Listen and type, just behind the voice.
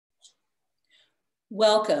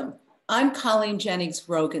Welcome. I'm Colleen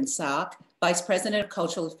Jennings-Rogensock, Vice President of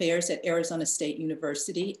Cultural Affairs at Arizona State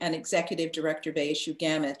University and Executive Director of ASU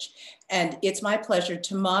GAMICH. And it's my pleasure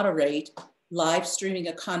to moderate live streaming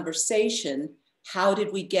a conversation, How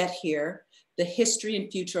Did We Get Here? The History and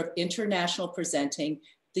Future of International Presenting,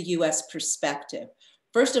 the US Perspective.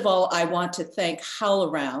 First of all, I want to thank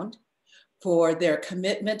HowlRound for their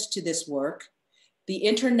commitment to this work. The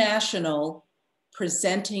International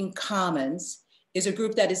Presenting Commons is a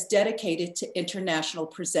group that is dedicated to international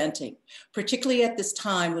presenting, particularly at this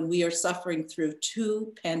time when we are suffering through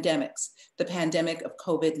two pandemics, the pandemic of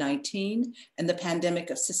COVID-19 and the pandemic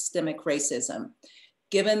of systemic racism.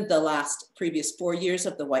 Given the previous 4 years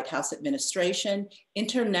of the White House administration,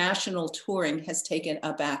 international touring has taken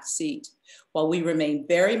a back seat. While we remain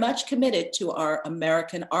very much committed to our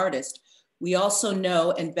American artists, we also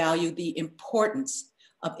know and value the importance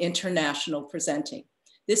of international presenting.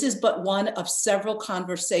 This is but one of several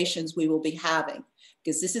conversations we will be having,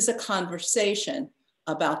 because this is a conversation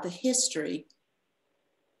about the history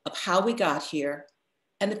of how we got here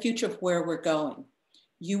and the future of where we're going.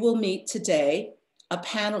 You will meet today a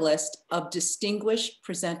panelist of distinguished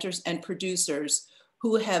presenters and producers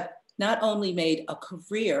who have not only made a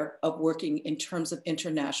career of working in terms of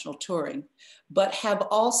international touring, but have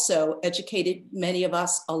also educated many of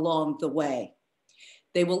us along the way.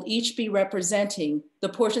 They will each be representing the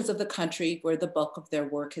portions of the country where the bulk of their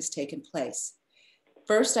work has taken place.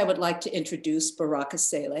 First, I would like to introduce Baraka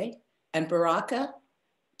Saleh, and Baraka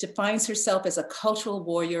defines herself as a cultural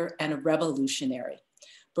warrior and a revolutionary.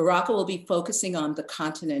 Baraka will be focusing on the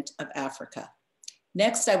continent of Africa.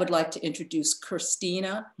 Next, I would like to introduce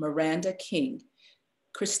Christina Miranda King.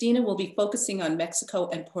 Christina will be focusing on Mexico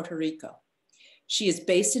and Puerto Rico. She is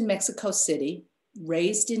based in Mexico City,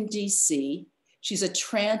 raised in DC. She's a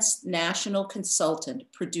transnational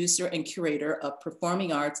consultant, producer, and curator of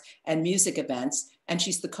performing arts and music events, and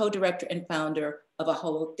she's the co-director and founder of A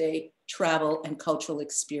Whole Day Travel and Cultural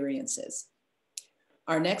Experiences.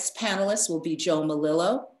 Our next panelist will be Joe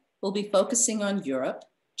Melillo, who will be focusing on Europe.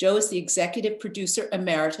 Joe is the executive producer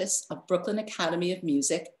emeritus of Brooklyn Academy of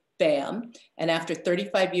Music, BAM, and after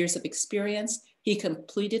 35 years of experience, he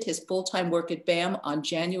completed his full-time work at BAM on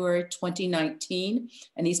January 2019,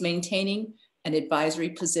 and he's maintaining an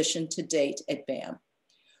advisory position to date at BAM.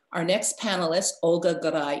 Our next panelist, Olga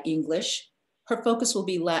Garay English, her focus will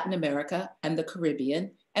be Latin America and the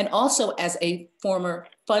Caribbean, and also as a former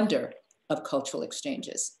funder of cultural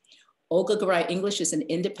exchanges. Olga Garay English is an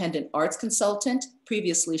independent arts consultant.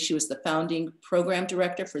 Previously, she was the founding program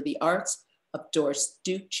director for the arts of Doris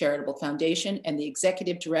Duke Charitable Foundation and the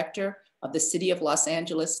executive director of the City of Los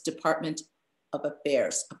Angeles Department of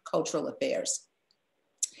Cultural Affairs.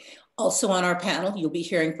 Also on our panel, you'll be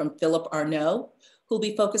hearing from Philip Arnaud, who'll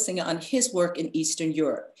be focusing on his work in Eastern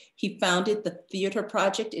Europe. He founded the Theater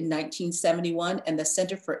Project in 1971 and the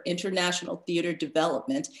Center for International Theater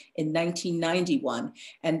Development in 1991.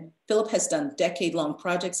 And Philip has done decade-long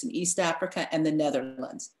projects in East Africa and the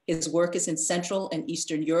Netherlands. His work is in Central and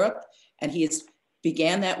Eastern Europe, and he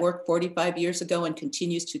began that work 45 years ago and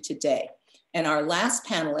continues to today. And our last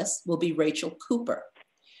panelist will be Rachel Cooper.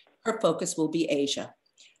 Her focus will be Asia.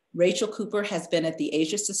 Rachel Cooper has been at the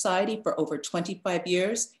Asia Society for over 25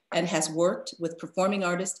 years and has worked with performing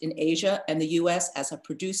artists in Asia and the US as a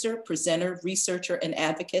producer, presenter, researcher, and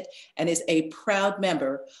advocate, and is a proud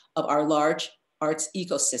member of our large arts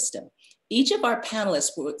ecosystem. Each of our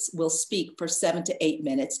panelists will speak for 7 to 8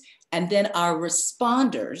 minutes, and then our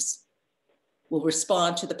responders will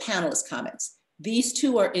respond to the panelists' comments. These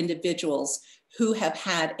two are individuals who have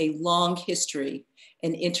had a long history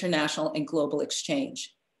in international and global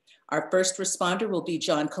exchange. Our first responder will be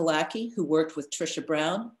John Kalaki, who worked with Trisha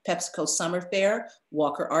Brown, PepsiCo Summer Fair,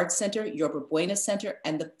 Walker Arts Center, Yorba Buena Center,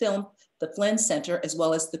 and the Flynn Center, as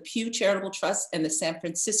well as the Pew Charitable Trust and the San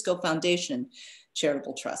Francisco Foundation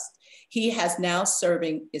Charitable Trust. He is now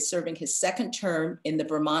serving his second term in the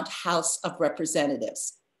Vermont House of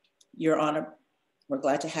Representatives. Your Honor, we're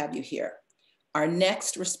glad to have you here. Our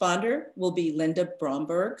next responder will be Linda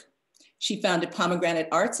Bromberg. She founded Pomegranate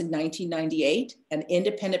Arts in 1998, an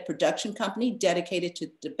independent production company dedicated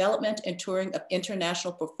to development and touring of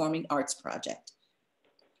international performing arts project.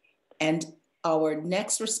 And our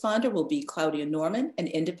next responder will be Claudia Norman, an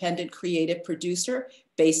independent creative producer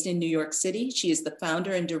based in New York City. She is the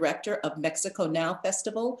founder and director of Mexico Now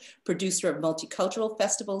Festival, producer of multicultural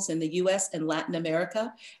festivals in the US and Latin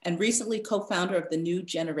America, and recently co-founder of the New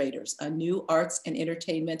Generators, a new arts and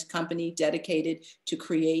entertainment company dedicated to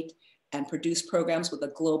create and produce programs with a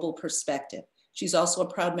global perspective. She's also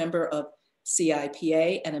a proud member of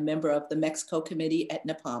CIPA and a member of the Mexico Committee at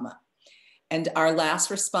NAPAMA. And our last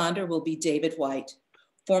responder will be David White,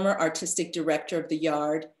 former artistic director of the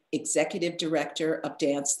Yard, executive director of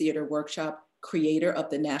Dance Theater Workshop, creator of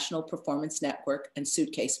the National Performance Network and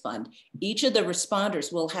Suitcase Fund. Each of the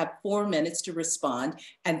responders will have 4 minutes to respond,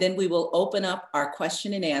 and then we will open up our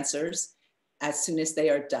question and answers as soon as they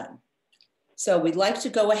are done. So we'd like to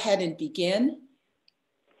go ahead and begin.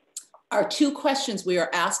 Our 2 questions we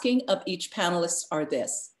are asking of each panelist are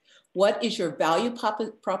this: what is your value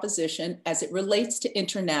proposition as it relates to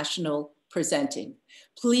international presenting?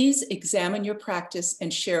 Please examine your practice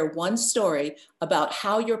and share one story about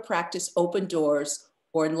how your practice opened doors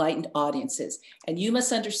or enlightened audiences. And you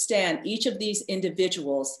must understand, each of these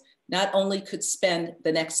individuals not only could spend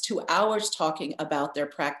the next 2 hours talking about their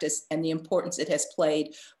practice and the importance it has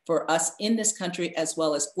played for us in this country as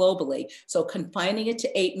well as globally. So confining it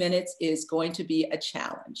to 8 minutes is going to be a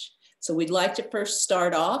challenge. So we'd like to first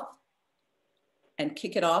start off and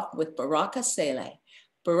kick it off with Baraka Saleh.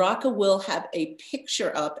 Baraka will have a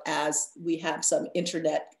picture up as we have some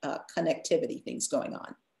internet connectivity things going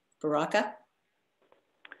on. Baraka?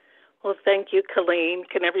 Well, thank you, Colleen.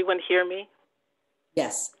 Can everyone hear me?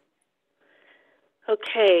 Yes.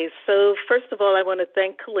 Okay, so first of all, I want to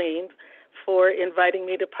thank Colleen for inviting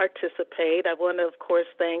me to participate. I want to, of course,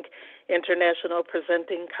 thank International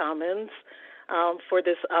Presenting Commons for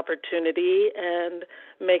this opportunity and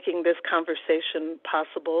making this conversation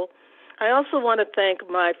possible. I also want to thank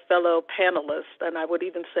my fellow panelists, and I would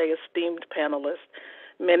even say esteemed panelists,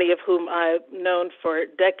 many of whom I've known for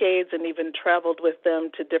decades and even traveled with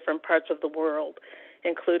them to different parts of the world,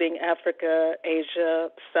 including Africa, Asia,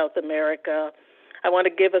 South America. I want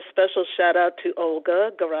to give a special shout out to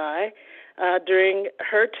Olga Garay. During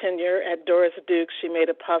her tenure at Doris Duke, she made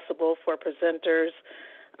it possible for presenters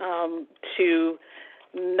to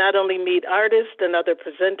not only meet artists and other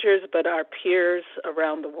presenters, but our peers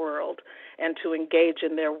around the world and to engage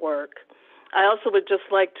in their work. I also would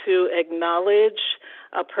just like to acknowledge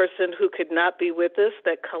a person who could not be with us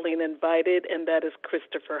that Colleen invited, and that is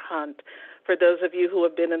Christopher Hunt. For those of you who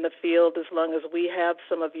have been in the field as long as we have,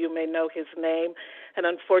 some of you may know his name, and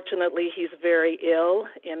unfortunately he's very ill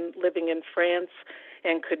and living in France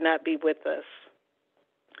and could not be with us.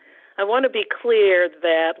 I want to be clear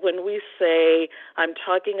that when we say I'm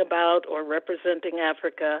talking about or representing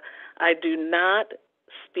Africa, I do not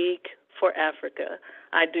speak for Africa.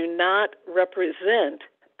 I do not represent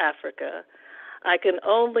Africa. I can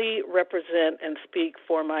only represent and speak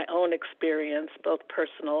for my own experience, both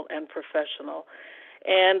personal and professional.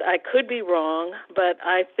 And I could be wrong, but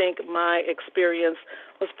I think my experience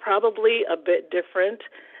was probably a bit different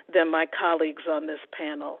than my colleagues on this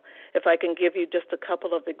panel. If I can give you just a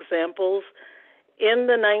couple of examples, in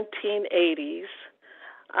the 1980s,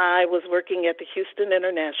 I was working at the Houston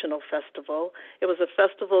International Festival. It was a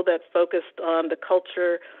festival that focused on the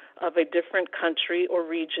culture of a different country or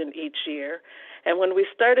region each year. And when we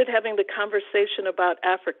started having the conversation about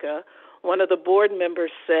Africa, one of the board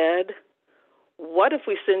members said, "What if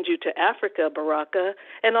we send you to Africa, Baraka,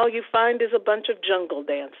 and all you find is a bunch of jungle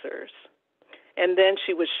dancers?" And then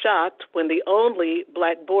she was shocked when the only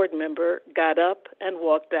Black board member got up and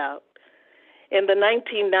walked out. In the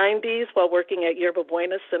 1990s, while working at Yerba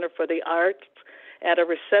Buena Center for the Arts, at a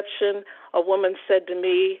reception, a woman said to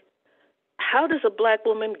me, "How does a Black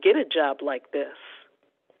woman get a job like this?"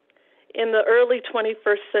 In the early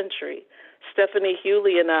 21st century, Stephanie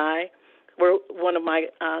Hewley and I, were one of my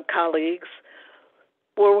colleagues,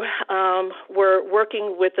 were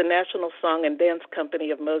working with the National Song and Dance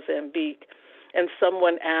Company of Mozambique, and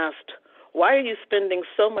someone asked, "Why are you spending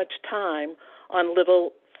so much time on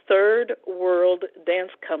little third world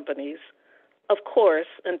dance companies?" Of course,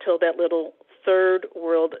 until that little third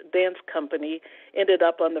world dance company ended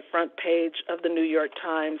up on the front page of the New York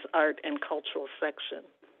Times Art and Cultural section.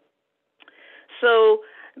 So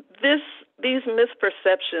these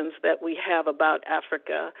misperceptions that we have about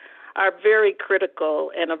Africa are very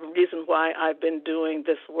critical and a reason why I've been doing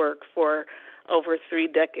this work for over 3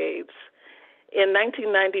 decades. In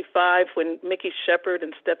 1995, when Mickey Shepard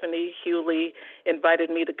and Stephanie Hewley invited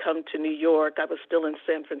me to come to New York, I was still in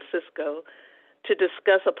San Francisco, to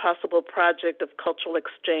discuss a possible project of cultural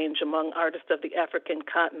exchange among artists of the African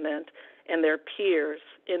continent and their peers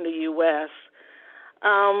in the U.S.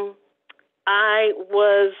 I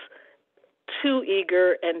was too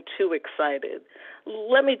eager and too excited.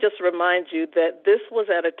 Let me just remind you that this was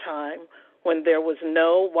at a time when there was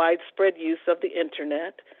no widespread use of the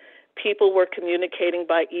internet. People were communicating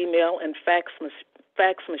by email and fax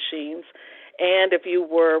machines, and if you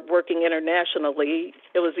were working internationally,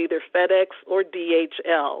 it was either FedEx or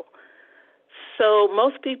DHL. So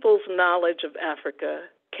most people's knowledge of Africa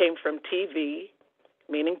came from TV,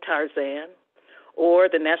 meaning Tarzan, or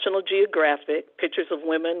the National Geographic, pictures of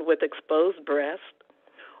women with exposed breasts,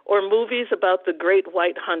 or movies about the great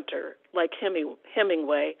white hunter, like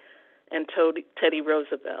Hemingway and Teddy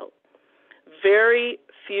Roosevelt. Very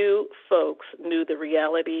few folks knew the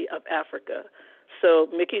reality of Africa. So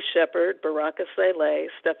Mickey Shepard, Baraka Saleh,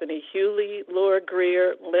 Stephanie Hewley, Laura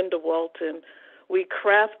Greer, Linda Walton, we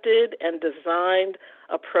crafted and designed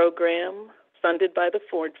a program funded by the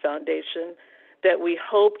Ford Foundation that we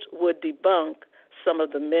hoped would debunk some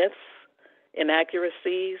of the myths,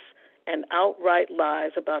 inaccuracies, and outright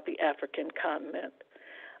lies about the African continent.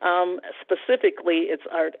 Specifically, its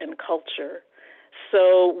art and culture.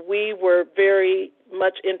 So we were very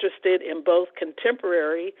much interested in both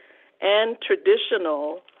contemporary and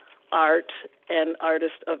traditional art and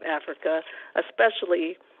artists of Africa,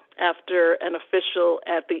 especially after an official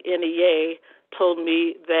at the NEA told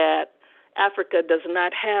me that Africa does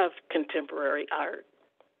not have contemporary art.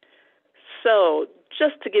 So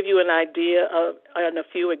just to give you an idea of and a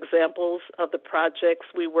few examples of the projects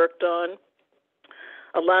we worked on,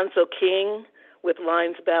 Alonzo King with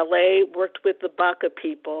Lines Ballet worked with the Baka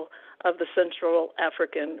people of the Central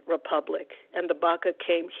African Republic. And the Baka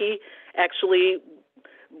came, he actually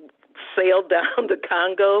sailed down to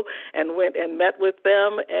Congo and went and met with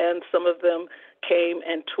them, and some of them came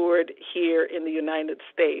and toured here in the United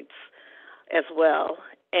States as well.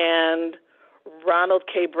 And Ronald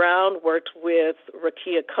K. Brown worked with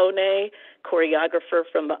Rakia Kone, choreographer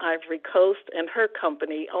from the Ivory Coast, and her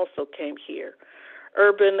company also came here.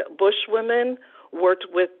 Urban Bushwomen worked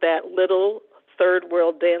with that little third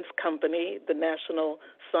world dance company, the National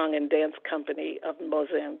Song and Dance Company of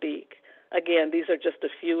Mozambique. Again, these are just a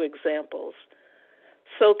few examples.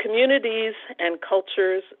 So communities and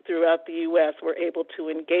cultures throughout the U.S. were able to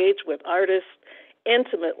engage with artists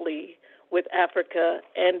intimately with Africa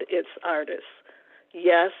and its artists.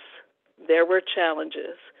 Yes, there were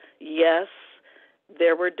challenges. Yes,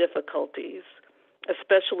 there were difficulties,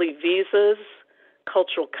 especially visas,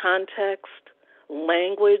 cultural context,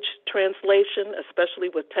 language translation, especially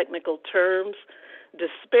with technical terms,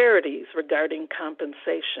 disparities regarding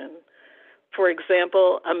compensation. For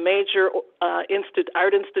example, a major art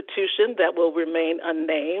institution that will remain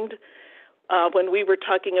unnamed, when we were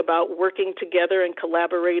talking about working together and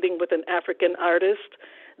collaborating with an African artist,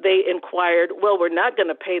 they inquired, well, we're not going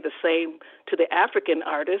to pay the same to the African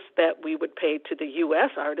artist that we would pay to the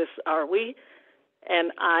U.S. artists, are we?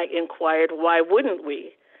 And I inquired, why wouldn't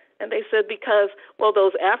we? And they said, because, well,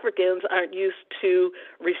 those Africans aren't used to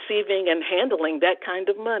receiving and handling that kind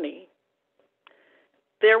of money.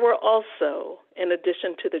 There were also, in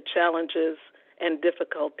addition to the challenges and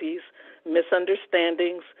difficulties,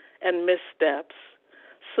 misunderstandings and missteps.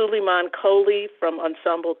 Suleiman Kohli from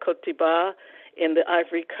Ensemble Cote d'Ivoire in the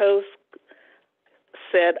Ivory Coast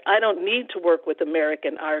said, I don't need to work with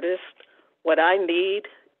American artists. What I need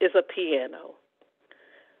is a piano.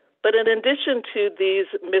 But in addition to these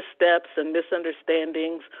missteps and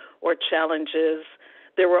misunderstandings or challenges,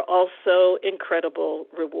 there were also incredible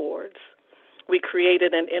rewards. We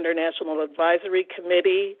created an international advisory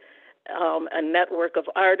committee, a network of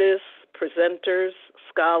artists, presenters,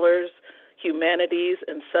 scholars, humanities,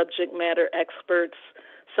 and subject matter experts.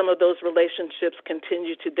 Some of those relationships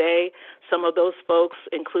continue today. Some of those folks,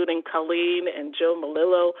 including Colleen and Joe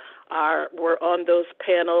Malillo, were on those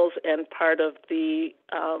panels and part of the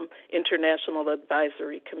International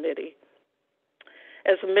Advisory Committee.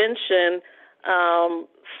 As mentioned,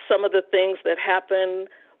 some of the things that happened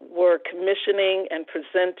were commissioning and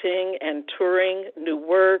presenting and touring new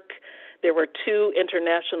work. There were 2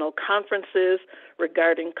 international conferences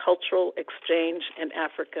regarding cultural exchange in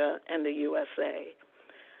Africa and the USA.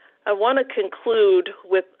 I want to conclude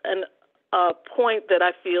with a point that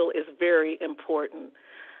I feel is very important.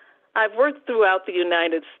 I've worked throughout the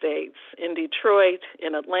United States, in Detroit,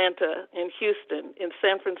 in Atlanta, in Houston, in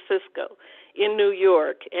San Francisco, in New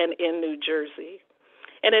York, and in New Jersey.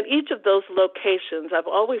 And in each of those locations, I've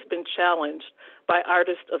always been challenged by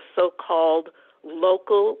artists of so-called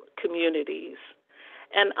local communities.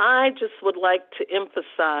 And I just would like to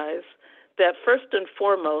emphasize that first and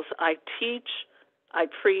foremost, I teach, I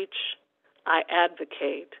preach, I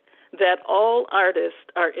advocate that all artists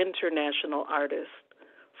are international artists.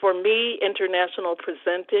 For me, international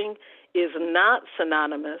presenting is not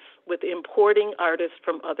synonymous with importing artists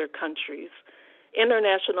from other countries.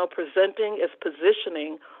 International presenting is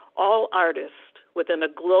positioning all artists within a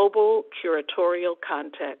global curatorial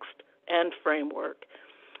context and framework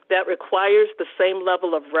that requires the same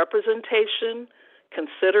level of representation,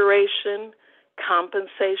 consideration,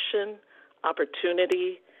 compensation,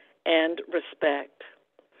 opportunity, and respect.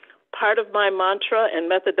 part of my mantra and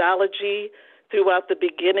methodology throughout the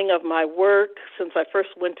beginning of my work since I first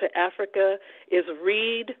went to Africa is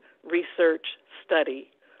read, research, study.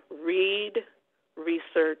 Read,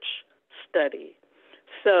 research, study.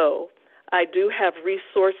 So I do have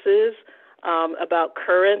resources about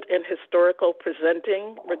current and historical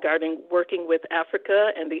presenting regarding working with Africa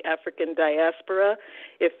and the African diaspora.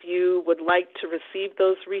 If you would like to receive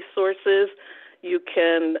those resources, you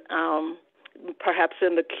can perhaps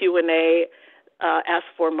in the Q&A ask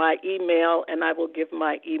for my email, and I will give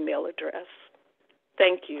my email address.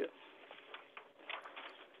 Thank you.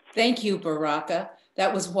 Thank you, Baraka.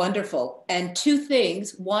 That was wonderful. And two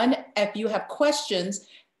things. One, if you have questions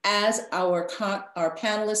as our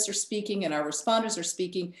panelists are speaking and our responders are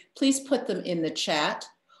speaking, please put them in the chat.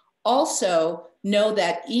 Also, know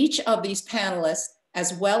that each of these panelists,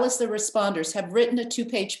 as well as the responders, have written a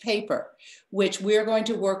 2-page paper, which we're going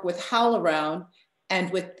to work with HowlRound and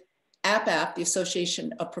with APAP, the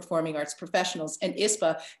Association of Performing Arts Professionals, and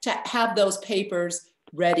ISPA to have those papers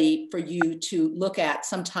ready for you to look at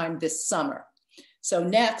sometime this summer. So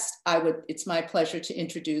next, it's my pleasure to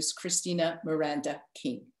introduce Christina Miranda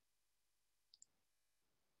King.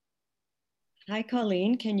 Hi,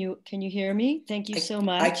 Colleen. Can you hear me? Thank you so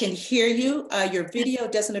much. I can hear you. Your video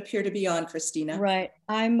doesn't appear to be on, Christina. Right.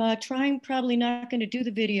 I'm probably not going to do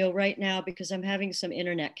the video right now because I'm having some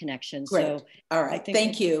internet connections. Great. So all right.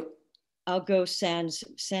 Thank you. I'll go sans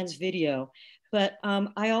video. But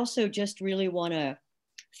I also just really want to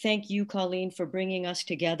thank you, Colleen, for bringing us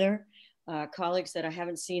together, colleagues that I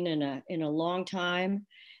haven't seen in a long time.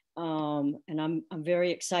 And I'm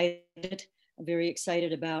very excited. I'm very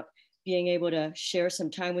excited about being able to share some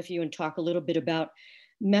time with you and talk a little bit about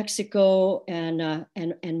Mexico and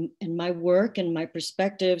my work and my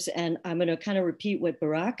perspectives. And I'm going to kind of repeat what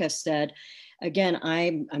Baraka said. Again,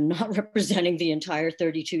 I'm not representing the entire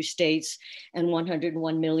 32 states and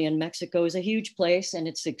 101 million. Mexico is a huge place and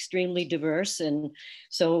it's extremely diverse. And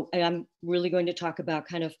so I'm really going to talk about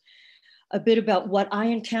kind of a bit about what I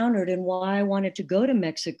encountered and why I wanted to go to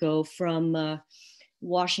Mexico from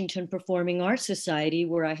Washington Performing Arts Society,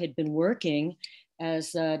 where I had been working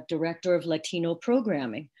as a director of Latino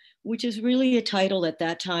programming, which is really a title at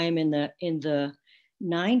that time in the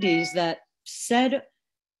 90s that said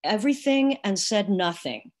everything and said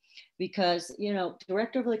nothing. Because, you know,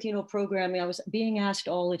 director of Latino programming, I was being asked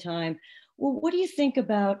all the time, well, what do you think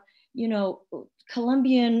about, you know,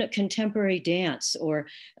 Colombian contemporary dance or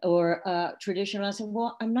traditional? I said,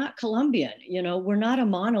 well, I'm not Colombian. You know, we're not a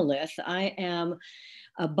monolith. I am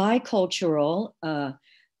a bicultural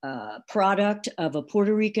product of a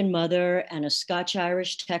Puerto Rican mother and a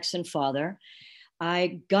Scotch-Irish Texan father.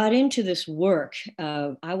 I got into this work,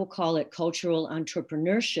 I will call it cultural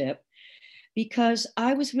entrepreneurship, because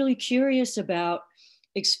I was really curious about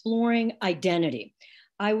exploring identity.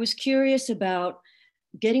 I was curious about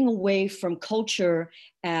getting away from culture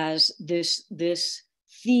as this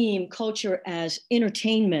theme, culture as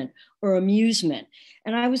entertainment or amusement.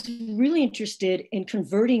 And I was really interested in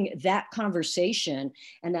converting that conversation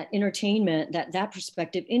and that entertainment, that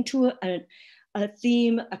perspective into a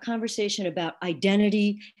theme, a conversation about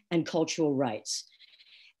identity and cultural rights.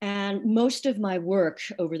 And most of my work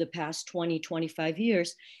over the past 20, 25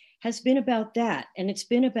 years has been about that. And it's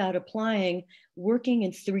been about working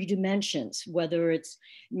in 3 dimensions, whether it's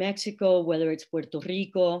Mexico, whether it's Puerto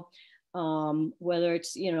Rico, whether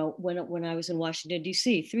it's, you know, when I was in Washington,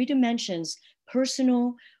 D.C., 3 dimensions: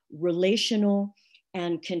 personal, relational,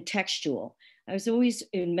 and contextual. I was always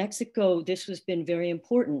in Mexico. This has been very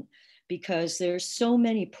important because there's so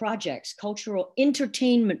many projects, cultural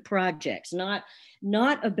entertainment projects, not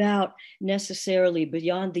about necessarily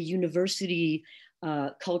beyond the university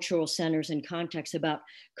cultural centers and contexts, about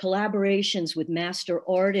collaborations with master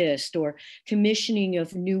artists or commissioning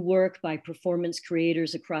of new work by performance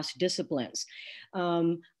creators across disciplines.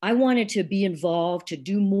 I wanted to be involved, to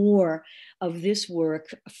do more of this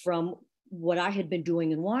work from what I had been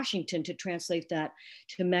doing in Washington, to translate that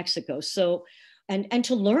to Mexico. So, and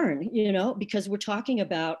to learn, you know, because we're talking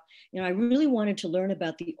about, you know, I really wanted to learn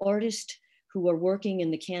about the artists who are working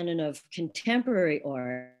in the canon of contemporary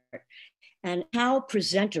art, and how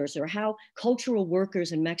presenters or how cultural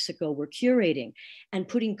workers in Mexico were curating and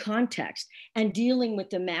putting context and dealing with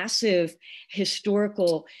the massive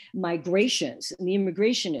historical migrations and the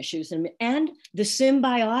immigration issues and the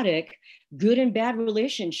symbiotic good and bad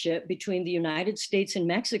relationship between the United States and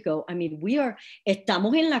Mexico. I mean,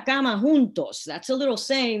 estamos en la cama juntos. That's a little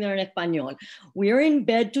saying there in Espanol. We're in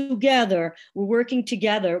bed together. We're working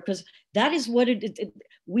together because that is what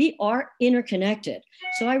we are interconnected.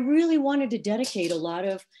 So I really wanted to dedicate a lot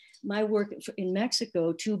of my work in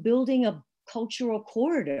Mexico to building a cultural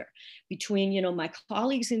corridor between, my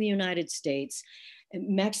colleagues in the United States,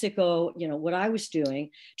 Mexico, what I was doing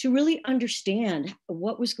to really understand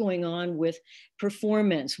what was going on with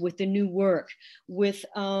performance, with the new work, with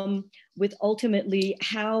ultimately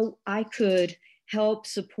how I could help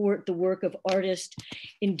support the work of artists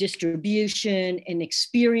in distribution and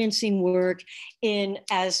experiencing work in,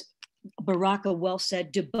 as Baraka well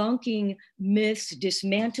said, debunking myths,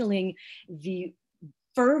 dismantling the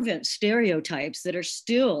fervent stereotypes that are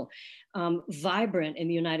still vibrant in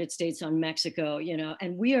the United States on Mexico,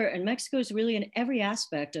 and Mexico is really in every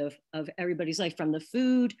aspect of everybody's life, from the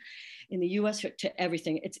food in the US to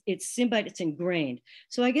everything. It's ingrained.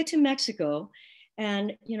 So I get to Mexico,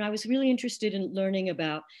 and, I was really interested in learning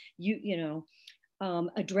about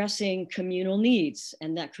addressing communal needs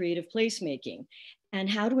and that creative placemaking, and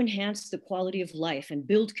how to enhance the quality of life and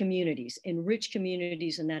build communities, enrich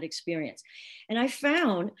communities in that experience. And I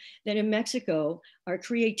found that in Mexico, our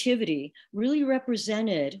creativity really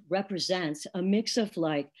represents a mix of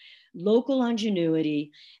like local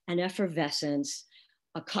ingenuity and effervescence,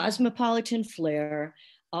 a cosmopolitan flair,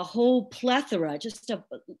 a whole plethora, just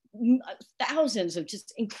thousands of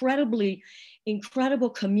just incredible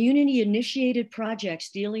community initiated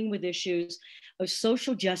projects dealing with issues of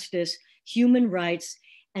social justice, human rights,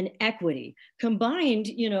 and equity, combining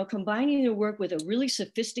their work with a really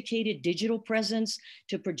sophisticated digital presence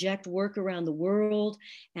to project work around the world,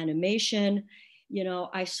 animation.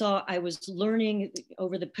 I was learning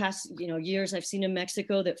over the past, years I've seen in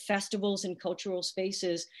Mexico that festivals and cultural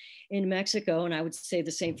spaces in Mexico, and I would say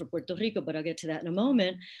the same for Puerto Rico, but I'll get to that in a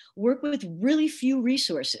moment, work with really few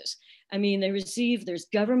resources. I mean, there's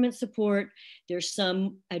government support, there's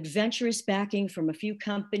some adventurous backing from a few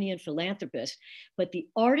company and philanthropists, but the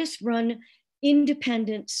artist-run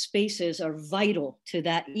independent spaces are vital to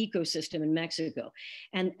that ecosystem in Mexico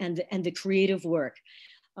and the creative work.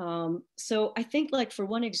 So I think, like, for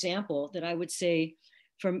one example that I would say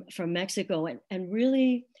from Mexico, and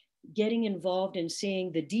really getting involved in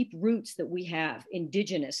seeing the deep roots that we have,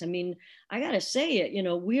 indigenous. I mean, I gotta say it,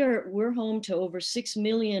 we're home to over 6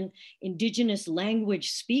 million indigenous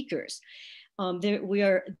language speakers. There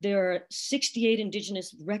are 68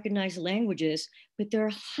 indigenous recognized languages, but there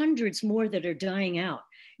are hundreds more that are dying out,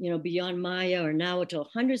 beyond Maya or Nahuatl,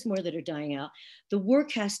 hundreds more that are dying out. The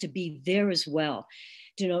work has to be there as well.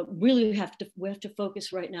 Really we have to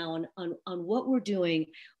focus right now on what we're doing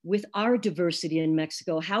with our diversity in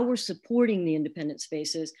Mexico, how we're supporting the independent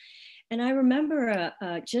spaces. And I remember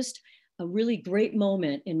just a really great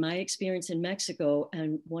moment in my experience in Mexico,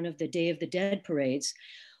 and one of the Day of the Dead parades,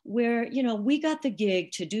 where, we got the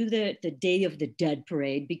gig to do the Day of the Dead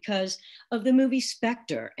parade because of the movie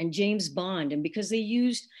Spectre and James Bond, and because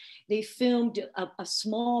they filmed a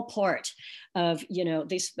small part of,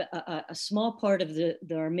 a small part of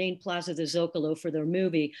their main plaza, the Zocalo, for their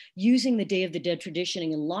movie, using the Day of the Dead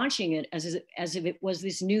traditioning and launching it as if it was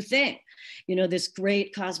this new thing, this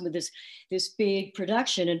great this big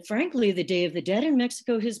production. And frankly, the Day of the Dead in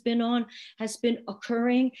Mexico has been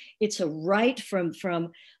occurring. It's a rite from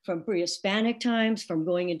pre-Hispanic times, from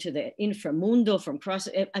going into the inframundo,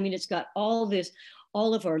 it's got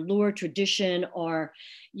all of our lore, tradition,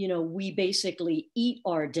 we basically eat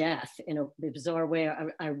our death in a bizarre way,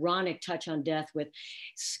 an ironic touch on death with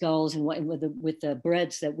skulls and with the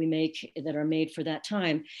breads that we make that are made for that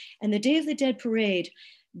time. And the Day of the Dead parade,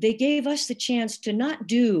 they gave us the chance to not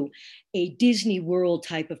do a Disney World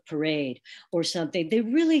type of parade or something. They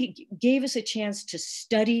really gave us a chance to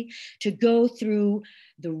study, to go through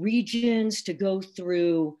the regions, to go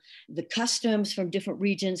through the customs from different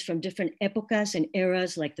regions, from different épocas and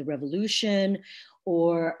eras, like the Revolution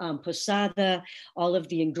or Posada, all of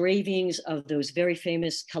the engravings of those very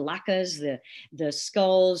famous calacas, the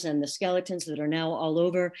skulls and the skeletons that are now all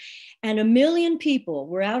over. And 1 million people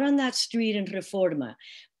were out on that street in Reforma,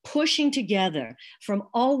 pushing together from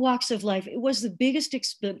all walks of life. It was the biggest,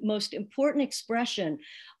 most important expression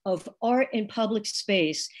of art in public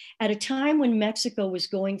space at a time when Mexico was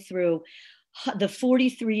going through the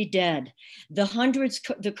 43 dead, the hundreds,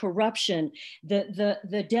 the corruption,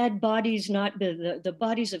 the dead bodies, the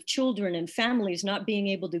bodies of children and families not being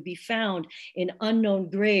able to be found in unknown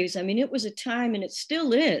graves. I mean, it was a time, and it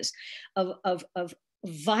still is, of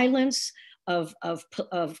violence, of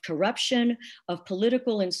corruption, of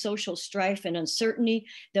political and social strife and uncertainty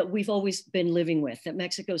that we've always been living with, that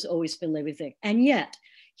Mexico's always been living with. And yet,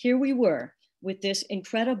 here we were with this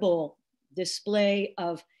incredible display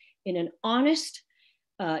of, in an honest,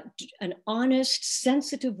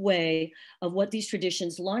 sensitive way, of what these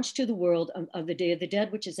traditions launched to the world of the Day of the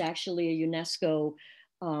Dead, which is actually a UNESCO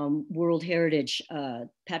World Heritage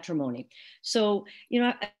patrimony. So, you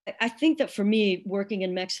know, I think that for me, working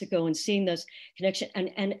in Mexico and seeing this connection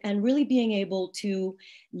and really being able to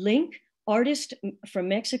link artists from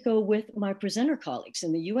Mexico with my presenter colleagues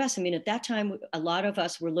in the US. I mean, at that time, a lot of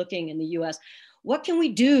us were looking in the US, what can we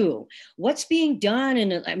do? What's being done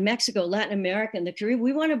in Mexico, Latin America, and the Caribbean?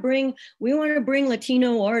 We want to bring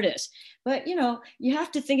Latino artists. But, you know, you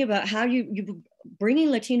have to think about how you bringing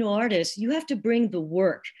Latino artists, you have to bring the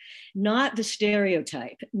work, not the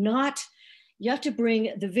stereotype, you have to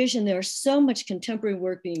bring the vision. There's so much contemporary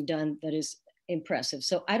work being done that is impressive.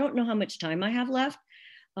 So I don't know how much time I have left.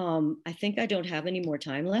 I think I don't have any more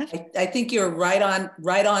time left. I think you're right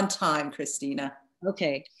on time, Christina.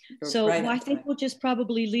 Okay, so I think we'll just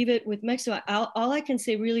probably leave it with Mexico. All I can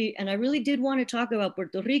say really, and I really did want to talk about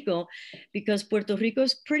Puerto Rico, because Puerto Rico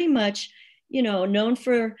is pretty much, you know, known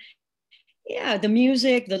for, yeah, the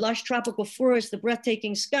music, the lush tropical forests, the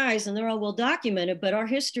breathtaking skies, and they're all well documented, but our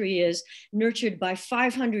history is nurtured by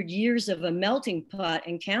 500 years of a melting pot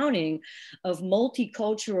and counting of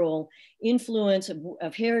multicultural influence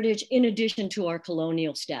of heritage, in addition to our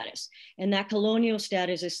colonial status. And that colonial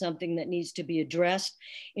status is something that needs to be addressed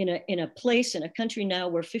in a country now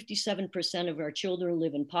where 57% of our children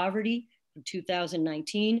live in poverty. In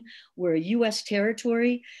 2019, we're a US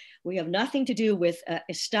territory. We have nothing to do with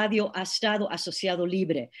Estado Asociado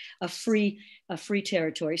Libre, a free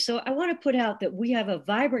territory. So I want to put out that we have a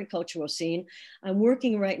vibrant cultural scene. I'm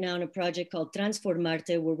working right now on a project called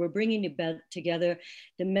Transformarte, where we're bringing together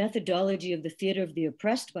the methodology of the theater of the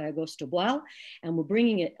oppressed by Augusto Boal, and we're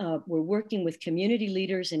bringing it. We're working with community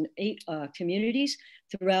leaders in 8 communities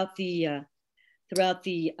throughout the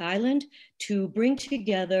island to bring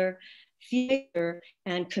together theater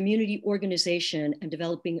and community organization and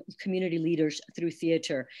developing community leaders through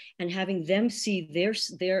theater and having them see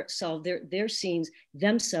their scenes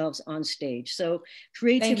themselves on stage. So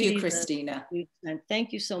creativity. Thank you, Christina. And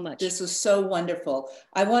thank you so much. This was so wonderful.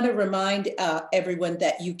 I want to remind everyone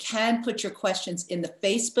that you can put your questions in the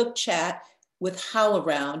Facebook chat with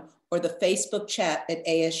HowlRound or the Facebook chat at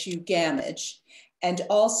ASU Gamage. And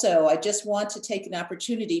also, I just want to take an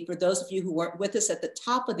opportunity for those of you who weren't with us at the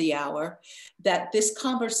top of the hour, that this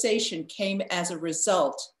conversation came as a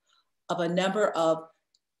result of a number of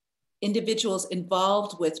individuals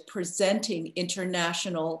involved with presenting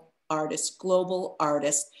international artists, global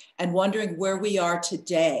artists, and wondering where we are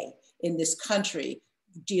today in this country,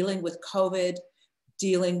 dealing with COVID,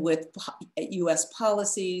 dealing with US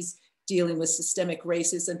policies, dealing with systemic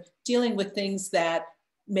racism, dealing with things that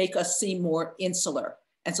make us seem more insular.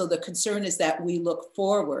 And so the concern is that we look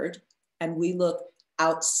forward and we look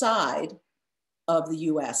outside of the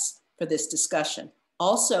US for this discussion.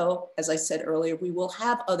 Also, as I said earlier, we will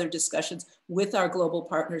have other discussions with our global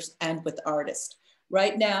partners and with artists.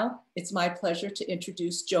 Right now, it's my pleasure to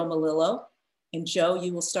introduce Joe Melillo. And Joe,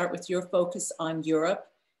 you will start with your focus on Europe.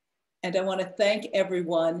 And I want to thank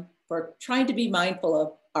everyone for trying to be mindful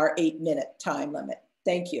of our 8-minute time limit.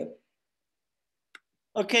 Thank you.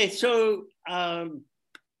 Okay, so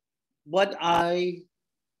what I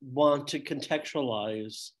want to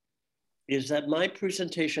contextualize is that my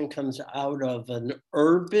presentation comes out of an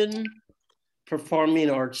urban performing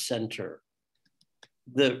arts center.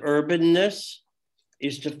 The urbanness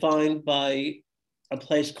is defined by a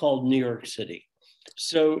place called New York City.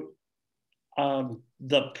 So,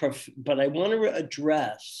 but I want to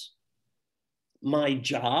address my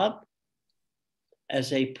job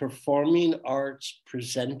as a performing arts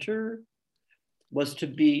presenter was to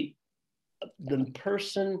be the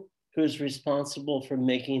person who is responsible for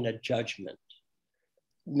making a judgment,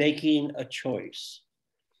 making a choice.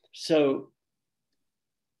 So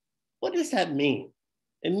what does that mean?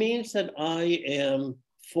 It means that I am,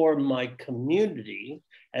 for my community,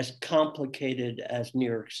 as complicated as New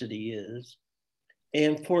York City is,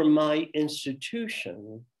 and for my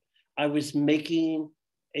institution, I was making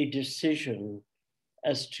a decision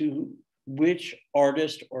as to which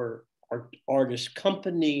artist or artist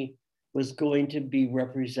company was going to be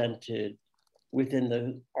represented within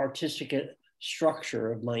the artistic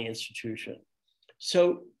structure of my institution.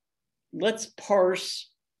 So let's parse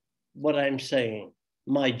what I'm saying.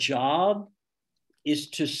 My job is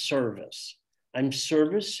to service. I'm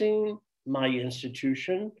servicing my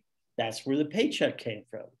institution. That's where the paycheck came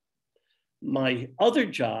from. My other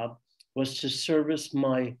job was to service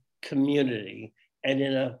my community. And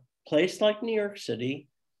in a place like New York City,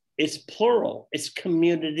 it's plural, it's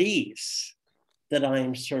communities that I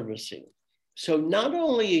am servicing. So not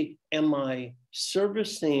only am I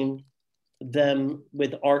servicing them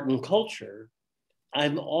with art and culture,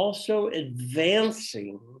 I'm also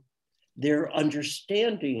advancing their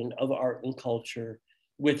understanding of art and culture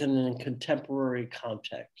within a contemporary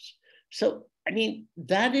context. So, I mean,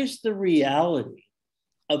 that is the reality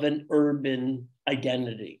of an urban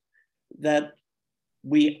identity, that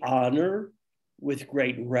we honor with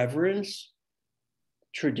great reverence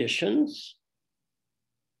traditions.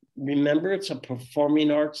 Remember, it's a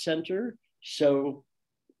performing arts center, so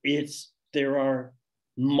there are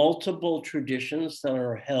multiple traditions that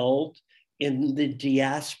are held in the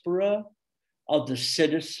diaspora of the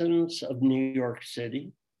citizens of New York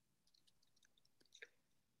City.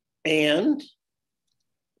 And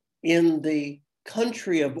in the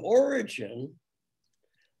country of origin,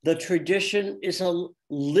 the tradition is a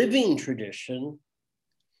living tradition,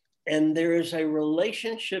 and there is a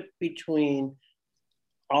relationship between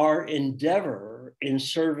our endeavor in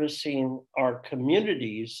servicing our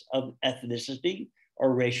communities of ethnicity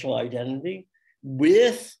or racial identity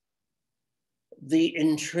with the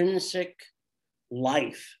intrinsic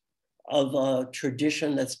life of a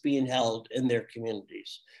tradition that's being held in their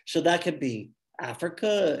communities. So that could be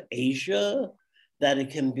Africa, Asia, that it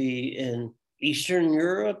can be in Eastern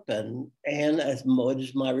Europe, and as it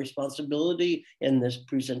is my responsibility in this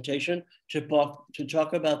presentation to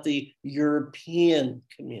talk about the European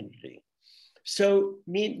community. So,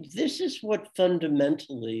 I mean, this is what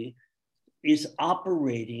fundamentally is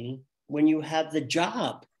operating when you have the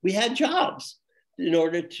job. We had jobs in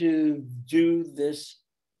order to do this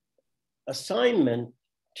assignment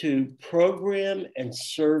to program and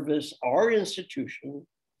service our institution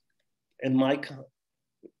and my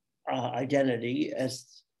identity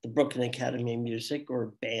as the Brooklyn Academy of Music,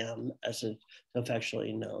 or BAM as it's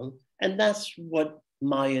affectionately known. And that's what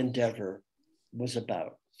my endeavor was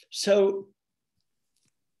about. So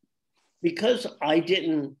because I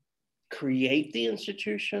didn't create the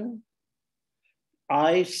institution,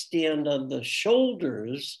 I stand on the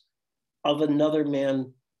shoulders of another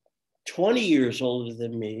man 20 years older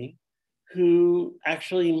than me, who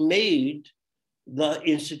actually made the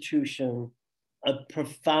institution a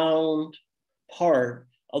profound part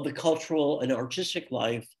of the cultural and artistic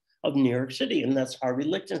life of New York City, and that's Harvey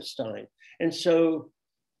Lichtenstein. And so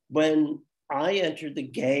when I entered the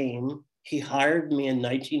game, he hired me in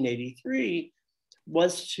 1983,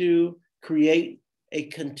 was to create a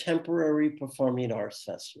contemporary performing arts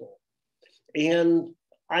festival. And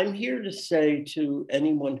I'm here to say to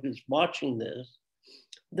anyone who's watching this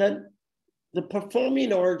that the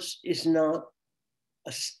performing arts is not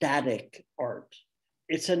a static art.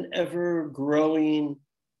 It's an ever-growing,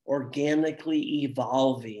 organically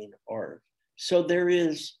evolving art. So there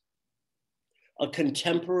is a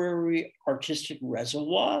contemporary artistic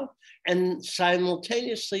reservoir, and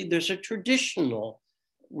simultaneously there's a traditional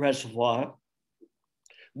reservoir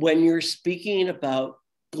when you're speaking about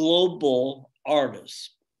global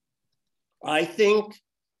artists. I think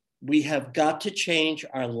we have got to change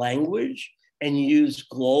our language and use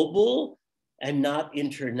global and not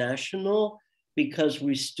international, because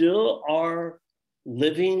we still are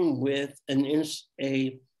living with an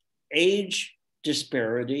age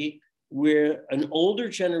disparity where an older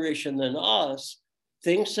generation than us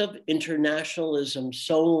thinks of internationalism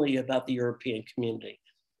solely about the European community.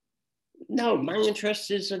 No, my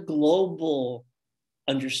interest is a global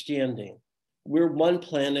understanding. We're one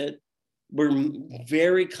planet. We're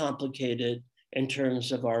very complicated in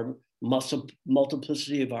terms of our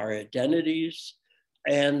multiplicity of our identities.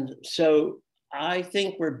 And so I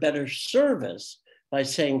think we're better serviced by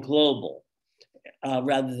saying global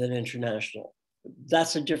rather than international.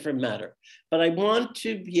 That's a different matter. But I want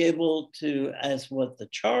to be able to, as what the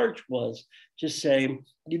charge was, to say,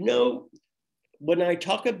 you know, when I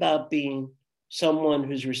talk about being someone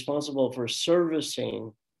who's responsible for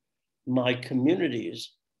servicing my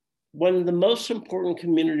communities, one of the most important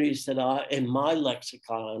communities that in my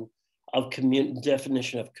lexicon of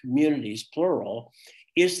definition of communities, plural,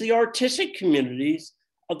 is the artistic communities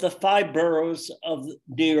of the 5 boroughs of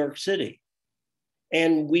New York City.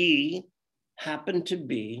 And we happen to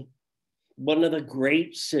be one of the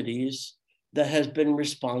great cities that has been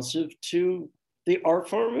responsive to the art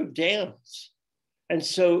form of dance. And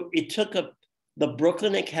so it took the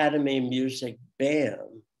Brooklyn Academy of Music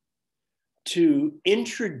BAM to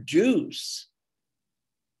introduce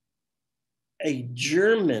a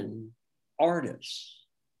German artist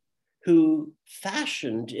who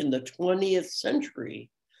fashioned in the 20th century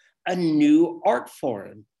a new art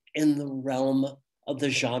form in the realm of the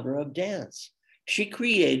genre of dance. She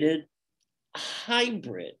created a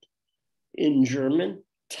hybrid, in German,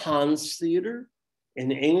 Tanztheater,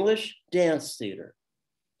 in English, dance theater.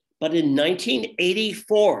 But in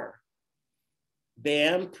 1984,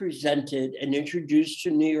 BAM presented and introduced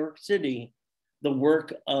to New York City the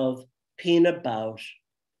work of Pina Bausch,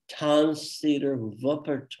 Tanztheater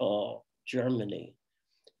Wuppertal, Germany.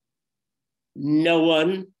 No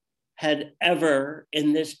one had ever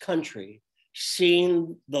in this country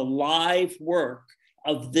seen the live work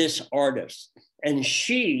of this artist. And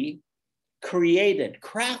she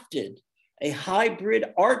crafted a hybrid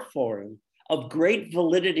art form of great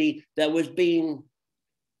validity that was being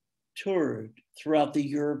toured throughout the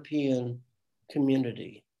European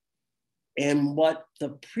community. And what the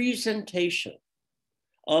presentation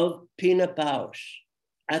of Pina Bausch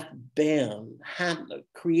at BAM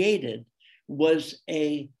created was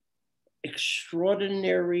a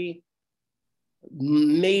extraordinary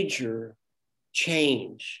major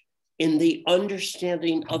change in the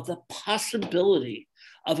understanding of the possibility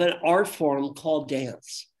of an art form called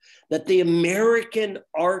dance, that the American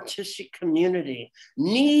artistic community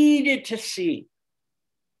needed to see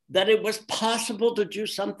that it was possible to do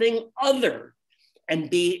something other and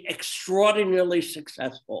be extraordinarily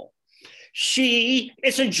successful. She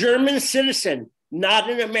is a German citizen, not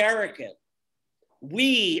an American.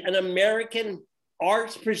 We, an American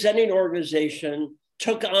arts presenting organization,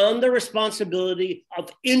 took on the responsibility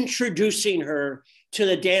of introducing her to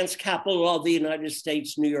the dance capital of the United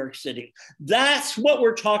States, New York City. That's what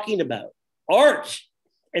we're talking about. Art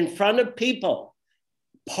in front of people.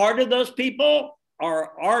 Part of those people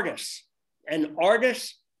are artists, and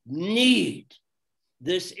artists need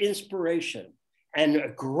this inspiration. And a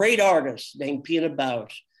great artist named Pina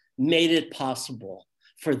Bausch made it possible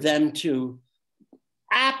for them to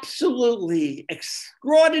absolutely,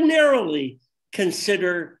 extraordinarily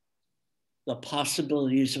consider the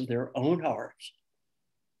possibilities of their own art.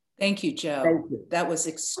 Thank you, Joe. Thank you. That was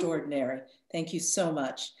extraordinary. Thank you so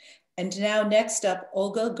much. And now next up,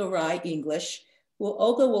 Olga Garay English. Well,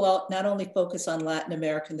 Olga will not only focus on Latin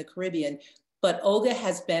America and the Caribbean, but Olga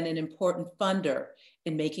has been an important funder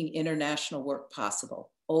in making international work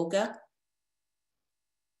possible. Olga?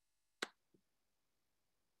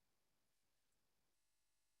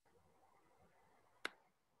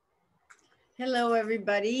 Hello,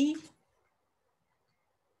 everybody.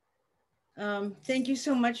 Thank you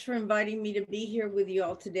so much for inviting me to be here with you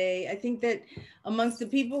all today. I think that amongst the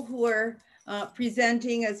people who are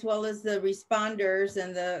presenting, as well as the responders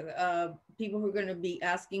and the people who are going to be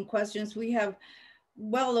asking questions, we have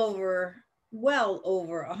well over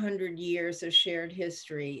 100 years of shared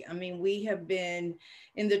history. I mean, we have been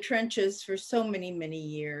in the trenches for so many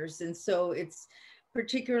years. And so it's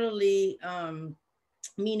particularly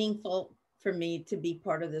meaningful for me to be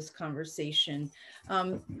part of this conversation.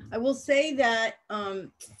 I will say that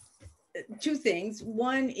two things.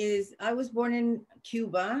 One is I was born in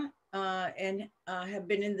Cuba and have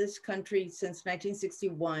been in this country since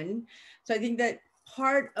 1961. So I think that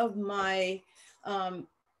part of my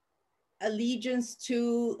allegiance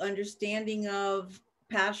to, understanding of,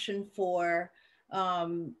 passion for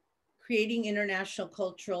creating international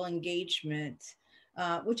cultural engagement,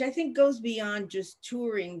 which I think goes beyond just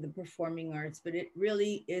touring the performing arts, but it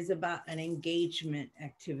really is about an engagement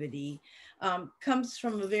activity, comes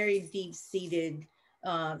from a very deep-seated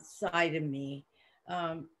side of me.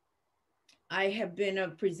 I have been a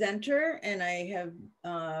presenter, and I have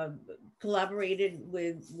collaborated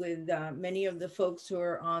with many of the folks who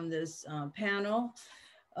are on this panel.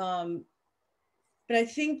 But I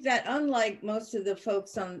think that unlike most of the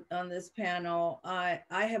folks on this panel, I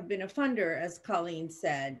have been a funder, as Colleen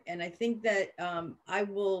said. And I think that I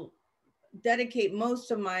will dedicate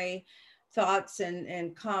most of my thoughts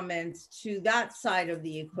and comments to that side of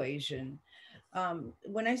the equation.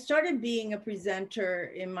 When I started being a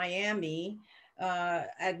presenter in Miami,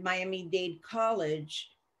 at Miami-Dade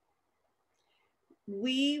College,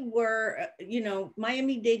 we were,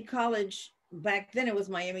 Miami-Dade College, back then it was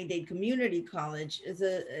Miami-Dade Community College,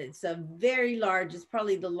 it's a very large, it's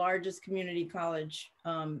probably the largest community college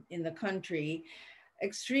in the country,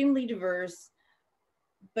 extremely diverse,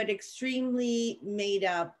 but extremely made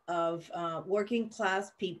up of working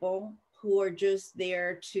class people who are just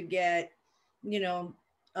there to get,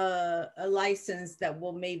 a license that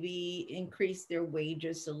will maybe increase their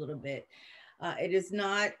wages a little bit. It is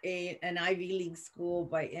not an Ivy League school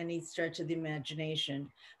by any stretch of the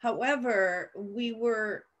imagination. However, we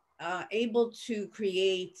were able to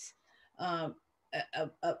create a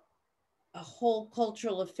whole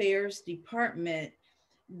cultural affairs department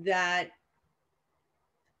that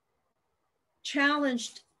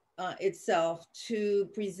challenged itself to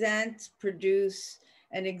present, produce,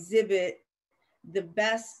 and exhibit the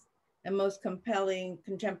best and most compelling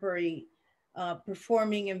contemporary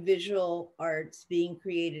performing and visual arts being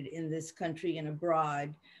created in this country and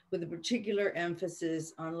abroad, with a particular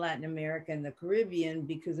emphasis on Latin America and the Caribbean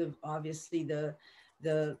because of obviously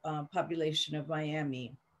the population of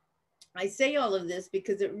Miami. I say all of this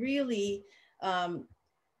because it really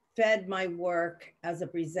fed my work as a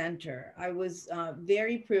presenter. I was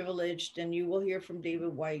very privileged, and you will hear from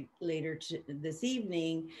David White later this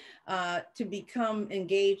evening, to become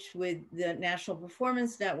engaged with the National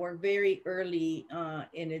Performance Network very early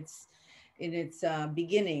in its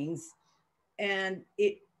beginnings. And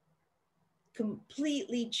it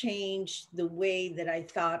completely changed the way that I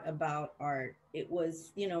thought about art. It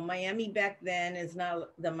was, you know, Miami back then is not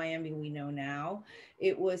the Miami we know now.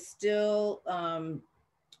 It was still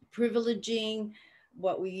privileging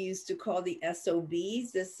what we used to call the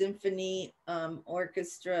SOBs, the symphony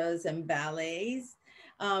orchestras and ballets,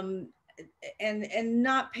 and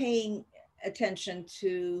not paying attention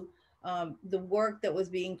to the work that was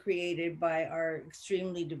being created by our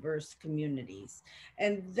extremely diverse communities.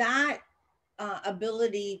 And that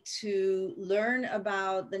ability to learn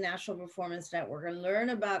about the National Performance Network and learn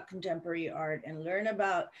about contemporary art and learn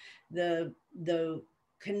about the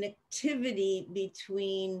connectivity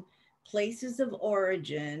between places of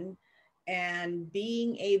origin and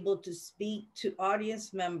being able to speak to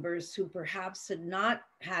audience members who perhaps had not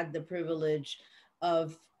had the privilege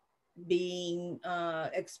of being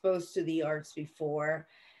exposed to the arts before,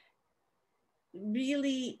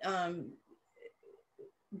 really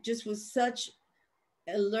just was such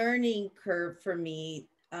a learning curve for me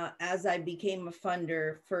as I became a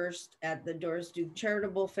funder, first at the Doris Duke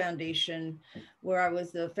Charitable Foundation, where I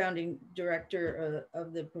was the founding director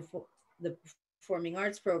of the Performing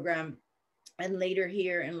Arts Program, and later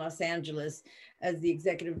here in Los Angeles as the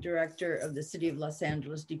executive director of the City of Los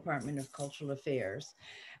Angeles Department of Cultural Affairs.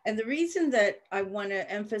 And the reason that I want to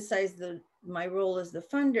emphasize my role as the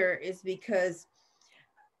funder is because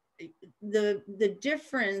the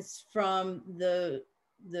difference from the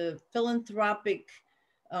philanthropic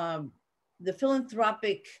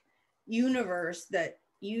universe that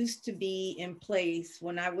used to be in place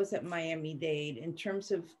when I was at Miami-Dade in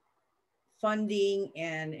terms of funding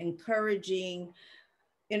and encouraging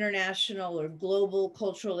international or global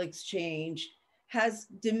cultural exchange has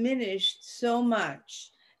diminished so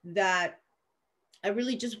much that I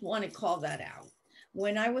really just want to call that out.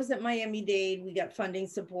 When I was at Miami-Dade, we got funding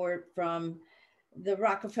support from the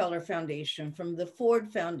Rockefeller Foundation, from the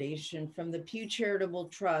Ford Foundation, from the Pew Charitable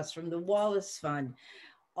Trust, from the Wallace Fund.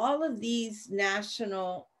 All of these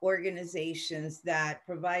national organizations that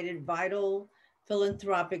provided vital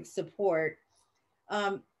philanthropic support,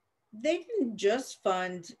 they didn't just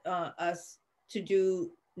fund us to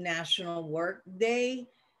do national work. They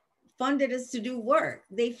funded us to do work.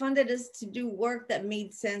 They funded us to do work that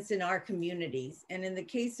made sense in our communities. And in the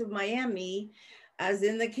case of Miami, as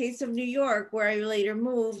in the case of New York, where I later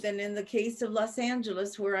moved, and in the case of Los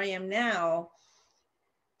Angeles, where I am now,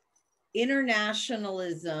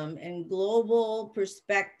 internationalism and global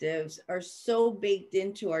perspectives are so baked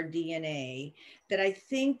into our DNA that I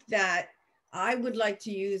think that I would like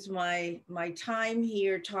to use my time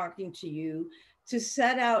here talking to you to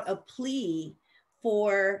set out a plea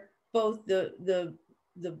for both the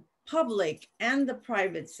public and the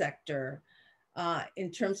private sector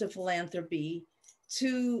in terms of philanthropy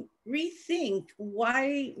to rethink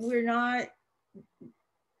why we're not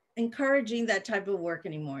encouraging that type of work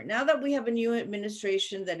anymore. Now that we have a new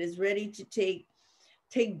administration that is ready to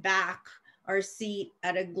take back our seat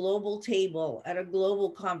at a global table, at a global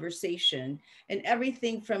conversation, and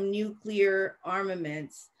everything from nuclear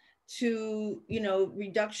armaments to, you know,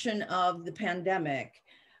 reduction of the pandemic,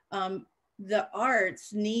 the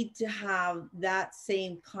arts need to have that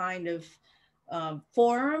same kind of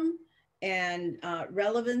forum and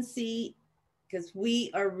relevancy, because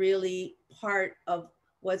we are really part of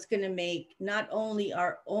what's going to make not only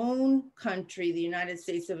our own country, the United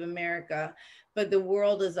States of America, but the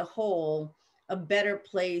world as a whole, a better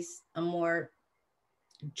place, a more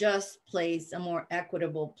just place, a more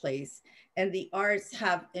equitable place. And the arts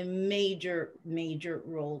have a major, major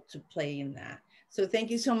role to play in that. So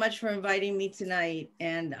thank you so much for inviting me tonight,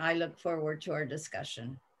 and I look forward to our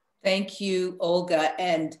discussion. Thank you, Olga.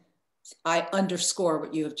 And I underscore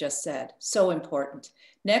what you have just said. So important.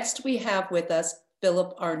 Next, we have with us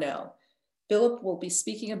Philip Arnaud. Philip will be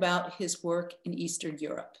speaking about his work in Eastern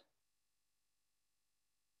Europe.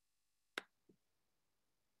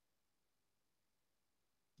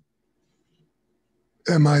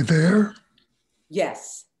 Am I there?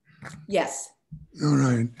 Yes. Yes. All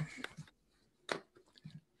right.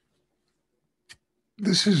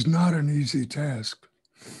 This is not an easy task.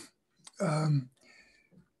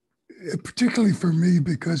 particularly for me,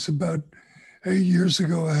 because about 8 years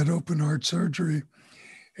ago, I had open heart surgery,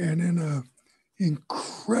 and in a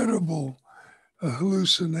incredible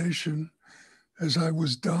hallucination, as I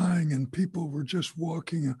was dying and people were just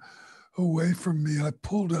walking away from me, I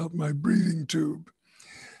pulled out my breathing tube.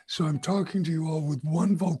 So I'm talking to you all with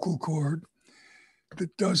one vocal cord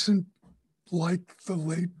that doesn't like the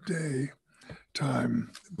late day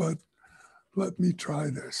time, but let me try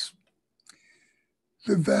this.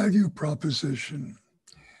 The value proposition.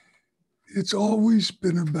 It's always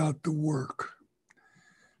been about the work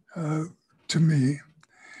to me.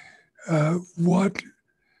 What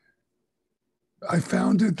I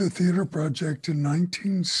founded the Theater Project in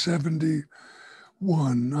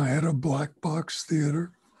 1971. I had a black box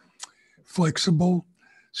theater, flexible,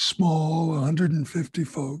 small, 150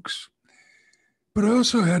 folks. But I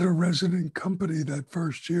also had a resident company that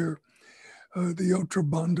first year, the Otra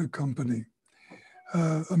Banda Company.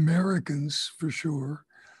 Americans, for sure,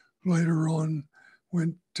 later on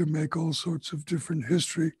went to make all sorts of different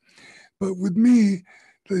history. But with me,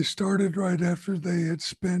 they started right after they had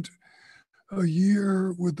spent a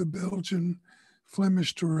year with the Belgian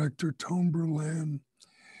Flemish director, Toon Berlin.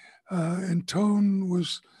 And Toon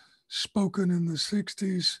was spoken in the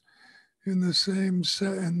 60s, in the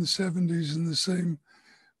 70s, in the same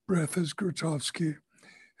breath as Grotowski.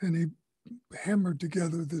 And he hammered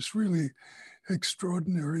together this really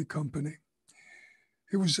extraordinary company.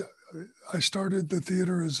 I started the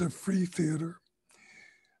theater as a free theater.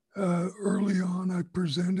 Early on, I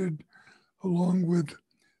presented along with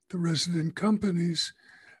the resident companies,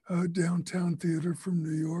 Downtown Theater from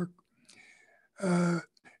New York,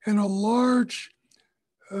 and a large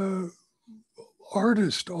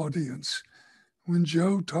artist audience. When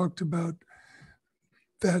Joe talked about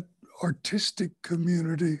that artistic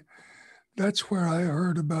community, that's where I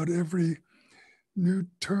heard about every new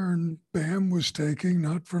turn BAM was taking,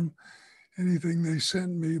 not from anything they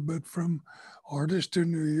sent me, but from artists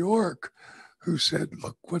in New York who said,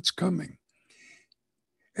 look what's coming.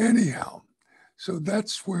 Anyhow, so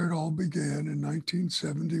that's where it all began in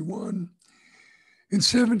 1971. In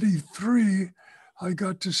 73, I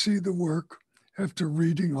got to see the work after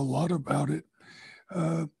reading a lot about it,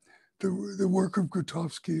 the work of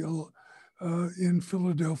Grotowski in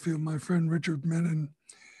Philadelphia. My friend Richard Menon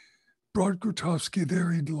brought Grotowski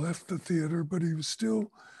there. He'd left the theater, but he was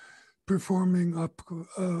still performing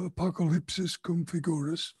Apocalypsis cum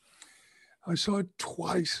figuras. I saw it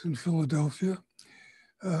twice in Philadelphia.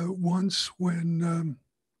 Once when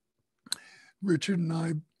Richard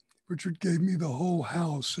gave me the whole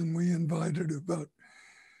house, and we invited about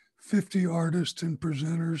 50 artists and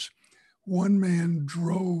presenters. One man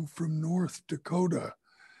drove from North Dakota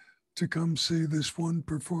to come see this one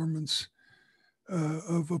performance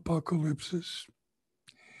of Apocalypsis.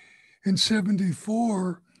 In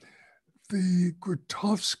 74, the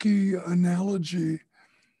Grotowski analogy,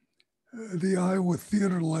 the Iowa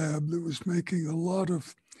Theater Lab that was making a lot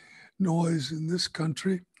of noise in this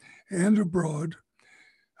country and abroad,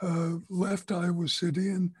 left Iowa City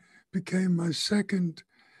and became my second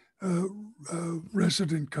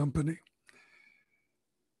resident company.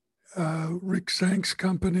 Rick Zank's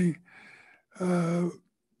company,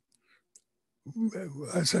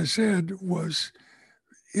 as I said, was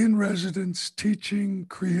in residence, teaching,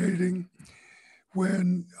 creating,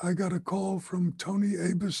 when I got a call from Tony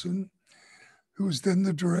Abison, who was then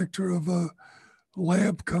the director of a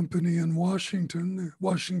lab company in Washington, the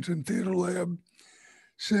Washington Theater Lab,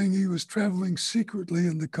 saying he was traveling secretly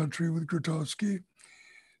in the country with Grotowski,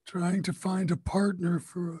 trying to find a partner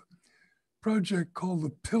for a project called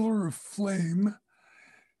The Pillar of Flame.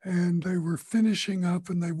 And they were finishing up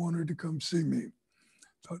and they wanted to come see me.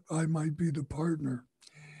 Thought I might be the partner.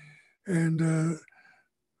 And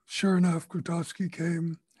sure enough, Grotowski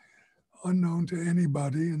came unknown to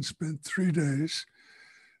anybody and spent 3 days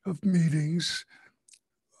of meetings.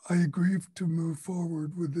 I agreed to move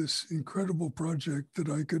forward with this incredible project that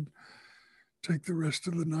I could take the rest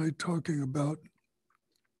of the night talking about.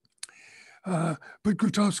 But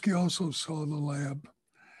Grotowski also saw the lab,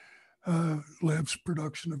 lab's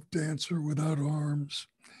production of Dancer Without Arms.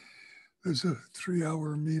 There's a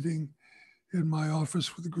 3-hour meeting in my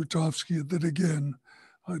office with Grotowski that, again,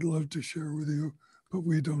 I'd love to share with you, but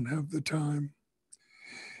we don't have the time.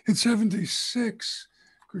 In 76,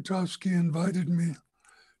 Grotowski invited me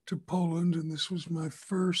to Poland, and this was my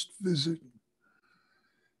first visit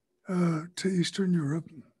to Eastern Europe.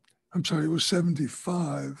 I'm sorry, it was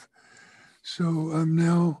 75. So I'm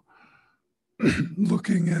now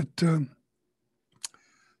looking at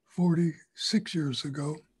 46 years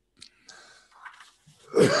ago.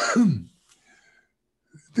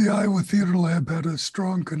 the Iowa Theater Lab had a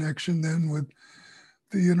strong connection then with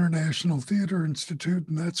the International Theater Institute,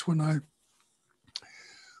 and that's when I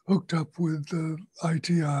hooked up with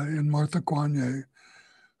ITI and Martha Guanier,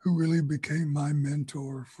 who really became my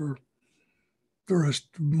mentor for the rest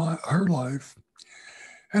of her life.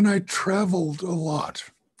 And I traveled a lot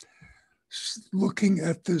looking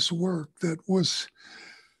at this work that was,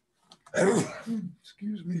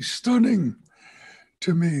 excuse me, stunning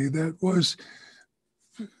to me, that was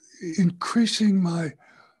increasing my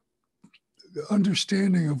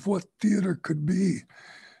understanding of what theater could be.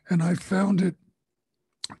 And I found it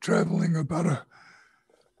traveling about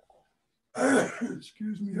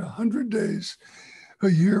 100 days a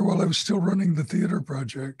year while I was still running the theater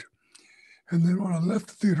project. And then when I left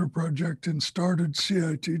the theater project and started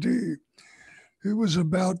CITD, it was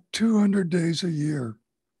about 200 days a year,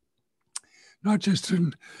 not just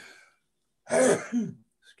in,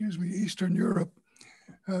 excuse me, Eastern Europe,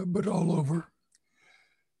 but all over.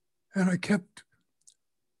 And I kept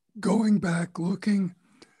going back, looking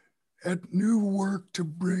at new work to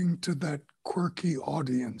bring to that quirky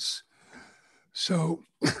audience. So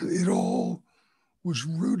it all was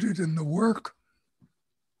rooted in the work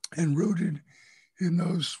and rooted in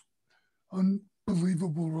those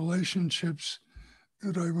unbelievable relationships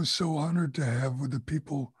that I was so honored to have with the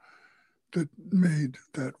people that made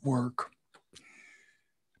that work.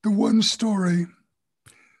 The one story,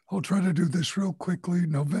 I'll try to do this real quickly.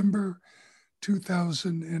 November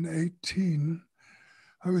 2018,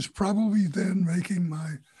 I was probably then making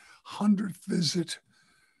my 100th visit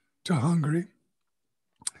to Hungary,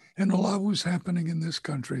 and a lot was happening in this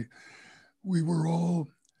country. We were all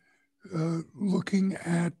looking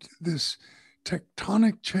at this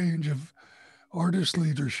tectonic change of artist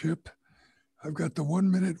leadership. I've got the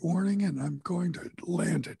 1-minute warning and I'm going to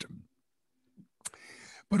land it.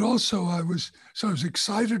 But also I was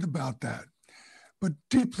excited about that, but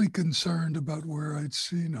deeply concerned about where I'd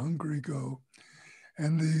seen Hungary go.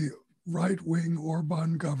 And the right-wing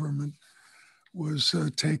Orban government was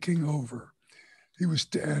taking over.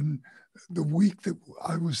 And the week that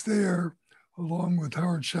I was there, along with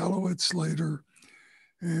Howard Shalowitz later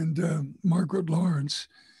and Margaret Lawrence,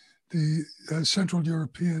 the Central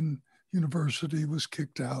European University was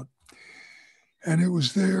kicked out. And it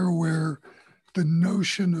was there where the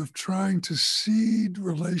notion of trying to seed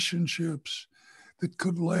relationships that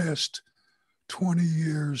could last 20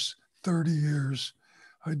 years, 30 years.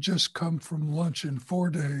 I'd just come from lunch in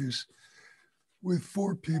 4 days with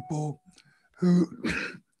 4 people who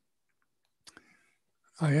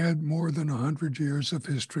I had more than 100 years of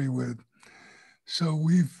history with. So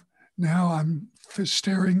I'm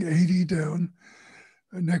staring 80 down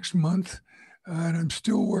next month, and I'm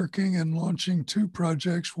still working and launching 2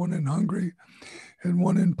 projects, one in Hungary and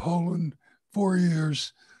one in Poland, 4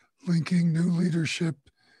 years, linking new leadership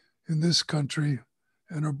in this country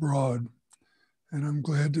and abroad. And I'm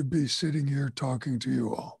glad to be sitting here talking to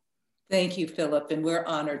you all. Thank you, Philip, and we're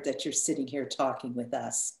honored that you're sitting here talking with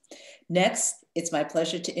us. Next, it's my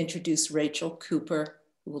pleasure to introduce Rachel Cooper,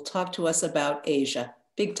 who will talk to us about Asia.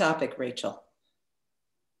 Big topic, Rachel.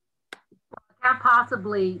 I can't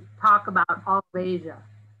possibly talk about all of Asia,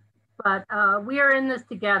 but we are in this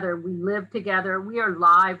together. We live together. We are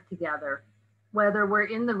live together, whether we're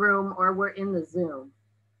in the room or we're in the Zoom.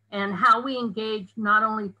 And how we engage not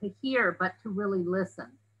only to hear, but to really listen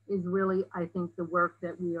is really, I think, the work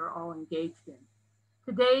that we are all engaged in.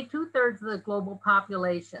 Today, 2/3 of the global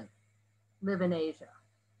population live in Asia,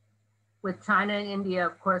 with China and India,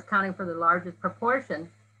 of course, counting for the largest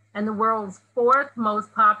proportion, and the world's 4th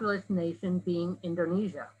most populous nation being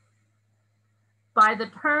Indonesia. By the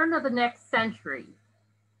turn of the next century,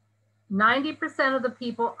 90% of the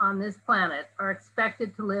people on this planet are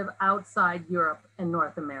expected to live outside Europe and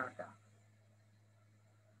North America.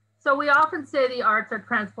 So we often say the arts are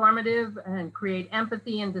transformative and create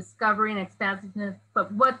empathy and discovery and expansiveness,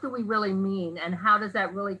 but what do we really mean? And how does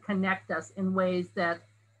that really connect us in ways that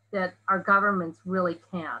our governments really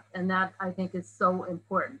can't? And that, I think, is so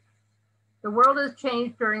important. The world has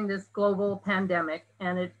changed during this global pandemic,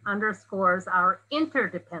 and it underscores our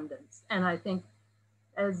interdependence. And I think,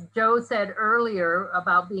 as Joe said earlier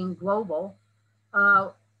about being global,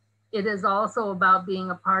 it is also about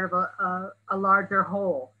being a part of a larger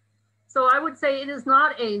whole. So I would say it is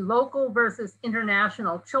not a local versus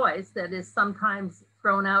international choice that is sometimes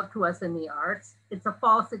thrown out to us in the arts. It's a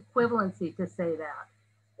false equivalency to say that.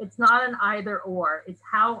 It's not an either or, it's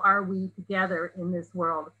how are we together in this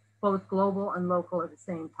world, both global and local at the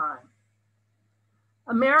same time.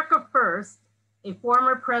 America first, a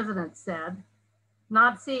former president said,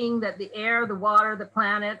 not seeing that the air, the water, the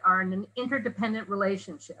planet are in an interdependent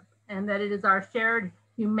relationship, and that it is our shared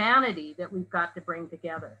humanity that we've got to bring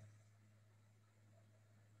together.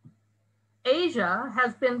 Asia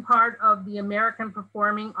has been part of the American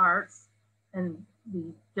performing arts and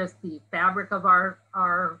just the fabric of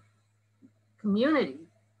our community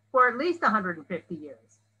for at least 150 years,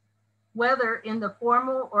 whether in the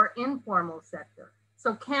formal or informal sector.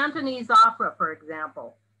 So Cantonese opera, for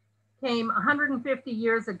example, came 150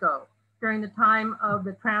 years ago during the time of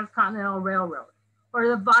the Transcontinental Railroad, or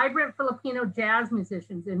the vibrant Filipino jazz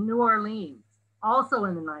musicians in New Orleans, also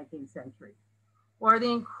in the 19th century, or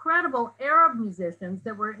the incredible Arab musicians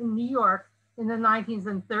that were in New York in the 19th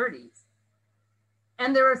and 30s.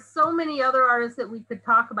 And there are so many other artists that we could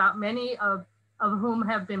talk about, many of whom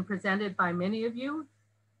have been presented by many of you,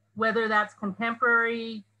 whether that's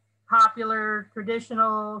contemporary, popular,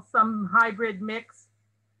 traditional, some hybrid mix.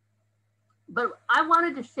 But I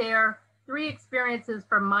wanted to share 3 experiences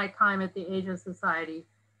from my time at the Asia Society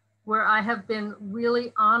where I have been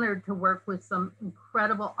really honored to work with some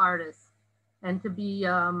incredible artists and to be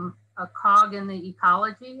a cog in the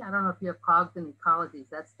ecology. I don't know if you have cogs in ecologies,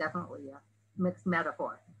 that's definitely a mixed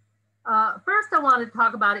metaphor. First, I want to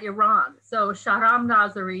talk about Iran. So Shahram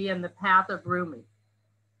Nazari and the Path of Rumi.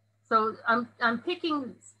 So I'm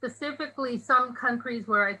picking specifically some countries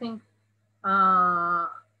where I think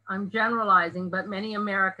I'm generalizing, but many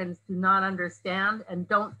Americans do not understand and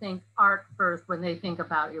don't think art first when they think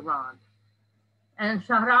about Iran. And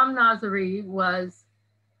Shahram Nazari was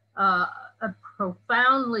a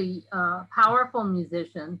profoundly powerful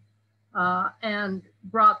musician and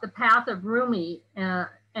brought the Path of Rumi.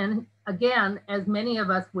 And again, as many of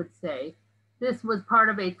us would say, this was part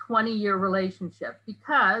of a 20-year relationship,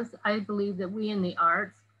 because I believe that we in the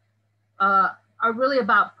arts are really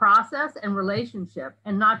about process and relationship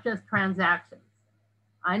and not just transactions.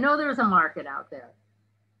 I know there's a market out there,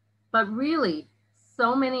 but really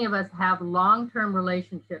so many of us have long-term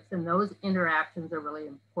relationships, and those interactions are really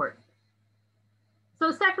important.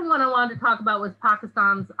 So the second one I wanted to talk about was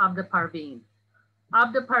Pakistan's Abda Parveen.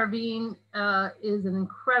 Abda Parveen is an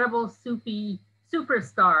incredible Sufi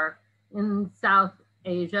superstar in South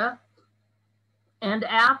Asia. And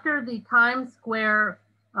after the Times Square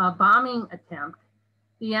bombing attempt,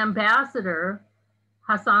 the ambassador,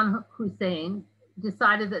 Hassan Hussein,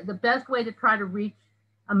 decided that the best way to try to reach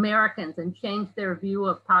Americans and change their view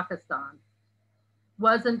of Pakistan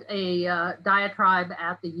wasn't a diatribe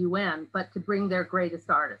at the UN, but to bring their greatest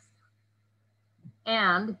artist.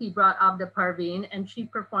 And he brought Abda Parveen, and she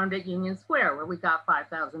performed at Union Square, where we got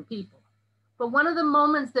 5,000 people. But one of the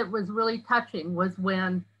moments that was really touching was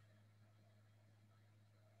when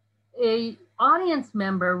an audience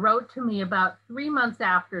member wrote to me about 3 months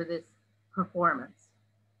after this performance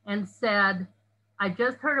and said, I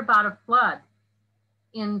just heard about a flood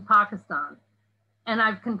in Pakistan and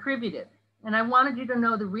I've contributed. And I wanted you to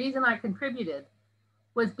know the reason I contributed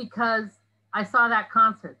was because I saw that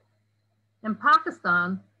concert. And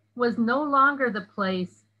Pakistan was no longer the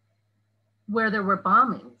place where there were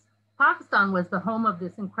bombings. Pakistan was the home of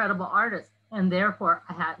this incredible artist, and therefore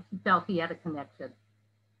he felt he had a connection.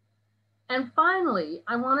 And finally,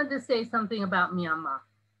 I wanted to say something about Myanmar,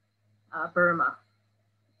 Burma,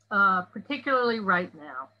 particularly right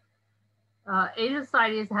now. Asia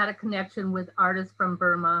Society has had a connection with artists from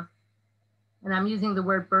Burma, and I'm using the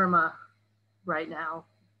word Burma right now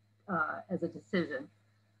as a decision.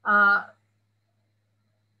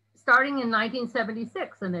 Starting in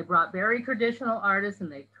 1976, and they brought very traditional artists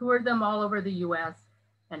and they toured them all over the US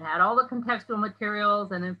and had all the contextual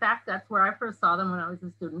materials. And in fact, that's where I first saw them when I was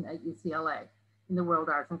a student at UCLA in the World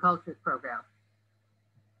Arts and Cultures program.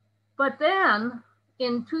 But then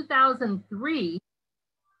in 2003,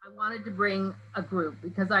 I wanted to bring a group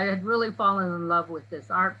because I had really fallen in love with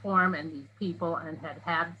this art form and these people and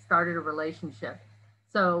had started a relationship.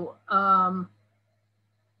 So I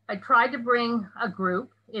tried to bring a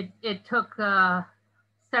group. It took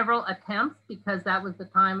several attempts because that was the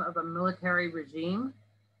time of a military regime.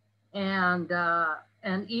 And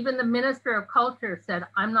even the Minister of Culture said,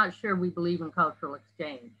 I'm not sure we believe in cultural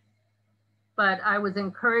exchange. But I was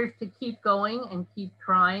encouraged to keep going and keep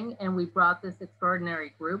trying, and we brought this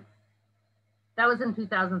extraordinary group. That was in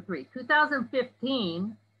 2003.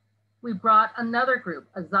 2015, we brought another group,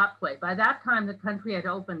 a Zatwe. By that time, the country had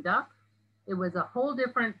opened up. It was a whole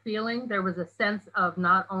different feeling. There was a sense of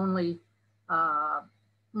not only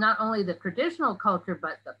the traditional culture,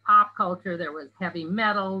 but the pop culture. There was heavy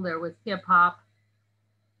metal, there was hip hop.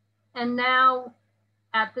 And now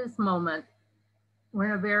at this moment, we're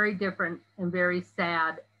in a very different and very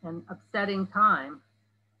sad and upsetting time.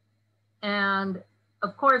 And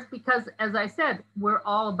of course, because as I said, we're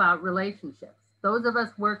all about relationships. Those of us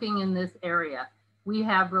working in this area, we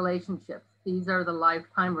have relationships. These are the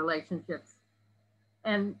lifetime relationships.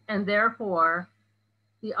 And therefore,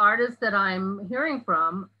 the artists that I'm hearing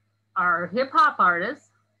from are hip hop artists,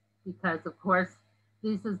 because of course,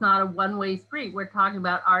 this is not a one-way street. We're talking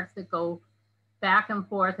about arts that go back and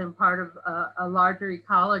forth and part of a larger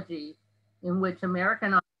ecology in which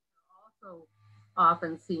American artists are also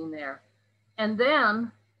often seen there. And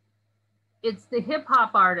then it's the hip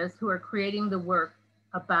hop artists who are creating the work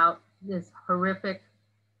about this horrific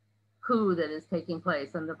coup that is taking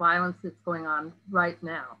place and the violence that's going on right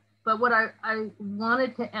now. But what I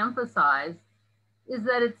wanted to emphasize is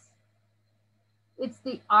that it's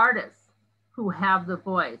the artists who have the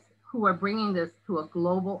voice, who are bringing this to a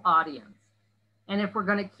global audience. And if we're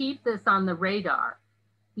going to keep this on the radar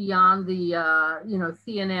beyond the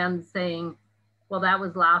CNN saying, well, that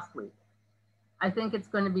was last week, I think it's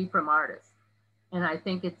going to be from artists. And I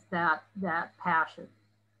think it's that passion.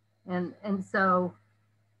 And so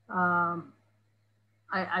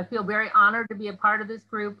I feel very honored to be a part of this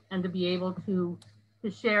group and to be able to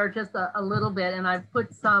share just a little bit. And I've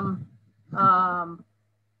put some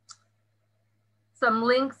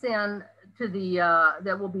links in to the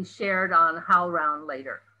that will be shared on HowlRound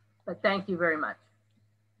later. But thank you very much.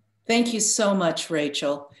 Thank you so much,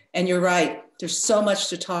 Rachel. And you're right, there's so much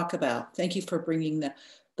to talk about. Thank you for bringing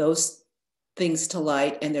those things to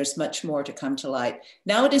light, and there's much more to come to light.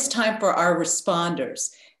 Now it is time for our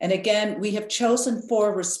responders. And again, we have chosen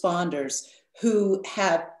 4 responders who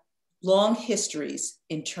have long histories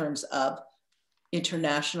in terms of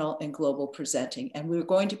international and global presenting. And we're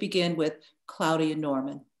going to begin with Claudia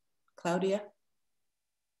Norman. Claudia?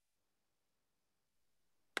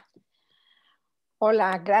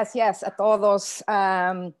 Hola, gracias a todos.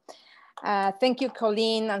 Thank you,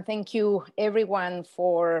 Colleen, and thank you everyone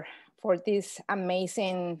for these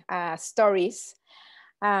amazing stories.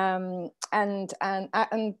 And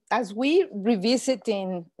as we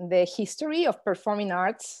revisiting the history of performing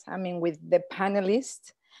arts, I mean, with the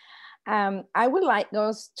panelists, I would like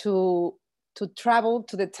us to travel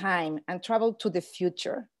to the time and travel to the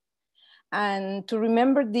future, and to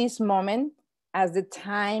remember this moment as the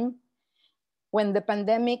time when the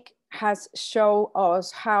pandemic has shown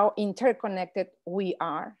us how interconnected we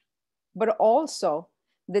are, but also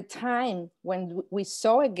the time when we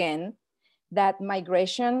saw again that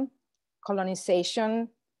migration, colonization,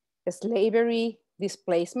 slavery,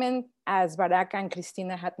 displacement, as Baraka and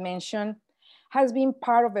Christina had mentioned, has been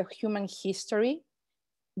part of a human history,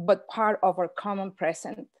 but part of our common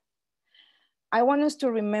present. I want us to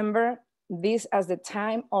remember this as the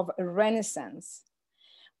time of a renaissance,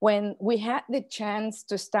 when we had the chance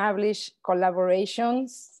to establish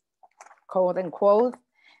collaborations, quote unquote,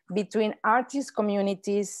 between artist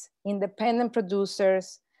communities, independent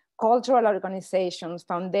producers, cultural organizations,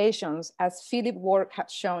 foundations, as Philip Ward had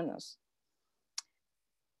shown us.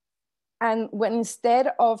 And when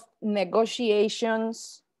instead of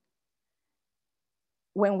negotiations,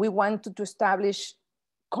 when we wanted to establish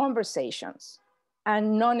conversations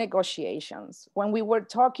and non-negotiations, when we were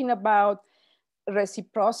talking about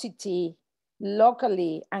reciprocity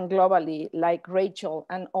locally and globally, like Rachel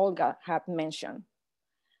and Olga had mentioned.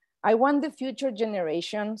 I want the future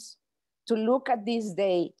generations to look at this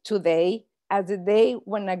day today as the day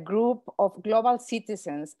when a group of global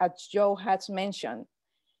citizens, as Joe has mentioned,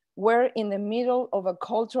 were in the middle of a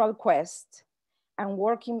cultural quest and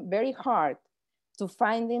working very hard to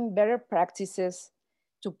finding better practices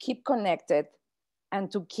to keep connected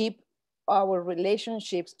and to keep our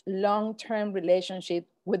relationships, long-term relationship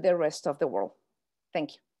with the rest of the world.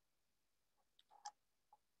 Thank you.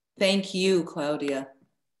 Thank you, Claudia.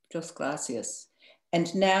 Muchas gracias.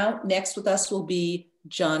 And now, next with us will be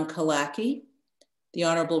John Kalaki, the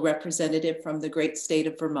Honorable Representative from the great state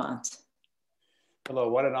of Vermont. Hello,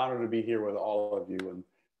 what an honor to be here with all of you. And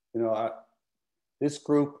you know, this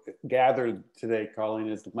group gathered today, Colleen,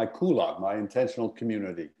 is my kula, my intentional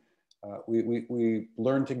community. We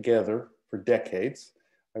learned together for decades.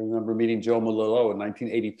 I remember meeting Joe Malillo in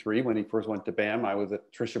 1983 when he first went to BAM. I was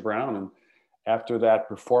at Trisha Brown, and after that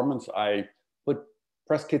performance, I put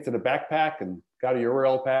press kits in a backpack and got a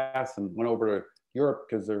URL pass and went over to Europe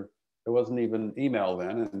because there wasn't even email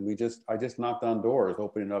then, and I just knocked on doors,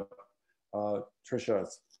 opening up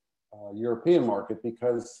Trisha's European market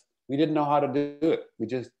because we didn't know how to do it. We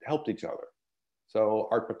just helped each other. So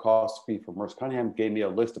Art Bukowski from Merce Cunningham gave me a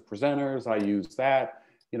list of presenters. I used that,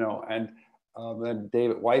 you know, and then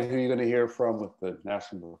David White, who you're going to hear from with the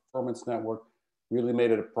National Performance Network, really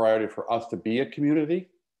made it a priority for us to be a community,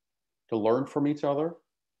 to learn from each other,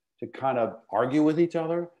 to kind of argue with each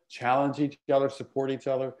other, challenge each other, support each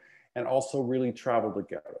other, and also really travel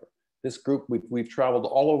together. This group, we've traveled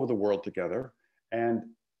all over the world together, and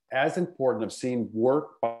as important of seeing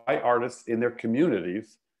work by artists in their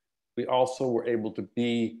communities, we also were able to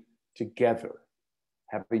be together,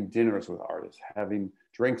 having dinners with artists, having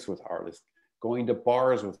drinks with artists, going to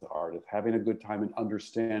bars with artists, having a good time and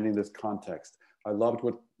understanding this context. I loved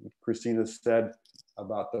what Christina said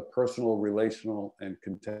about the personal, relational, and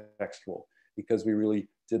contextual, because we really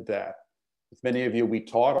did that. With many of you, we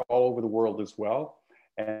taught all over the world as well,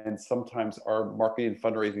 and sometimes our marketing and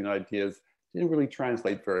fundraising ideas didn't really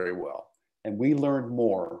translate very well. And we learned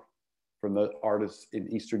more from the artists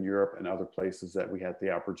in Eastern Europe and other places that we had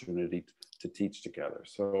the opportunity to teach together.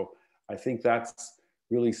 So I think that's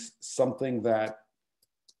really something that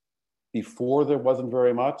before there wasn't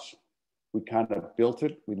very much. We kind of built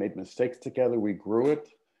it, we made mistakes together, we grew it,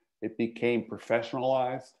 it became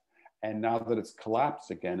professionalized. And now that it's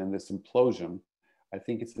collapsed again in this implosion, I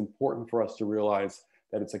think it's important for us to realize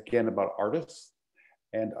that it's again about artists.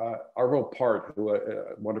 And Arvo Part, who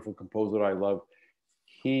a wonderful composer that I love,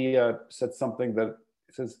 he said something that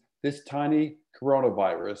says, this tiny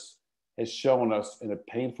coronavirus has shown us in a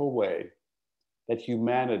painful way that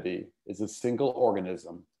humanity is a single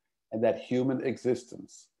organism and that human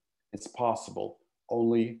existence is possible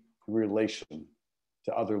only in relation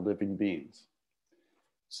to other living beings.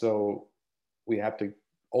 So we have to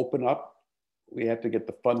open up. We have to get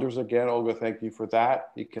the funders again. Olga, thank you for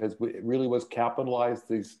that, because it really was capitalized.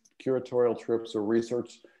 These curatorial trips are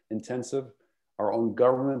research intensive. Our own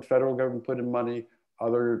government, federal government put in money,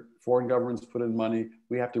 other foreign governments put in money.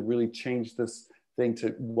 We have to really change this thing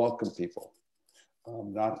to welcome people,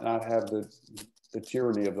 not have the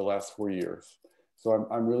tyranny of the last 4 years. So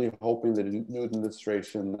I'm really hoping that in the new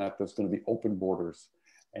administration that there's going to be open borders.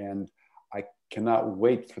 And I cannot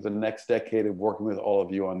wait for the next decade of working with all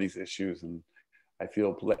of you on these issues. And I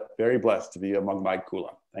feel very blessed to be among my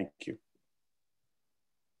kula. Thank you.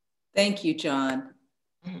 Thank you, John.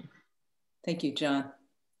 Thank you, John.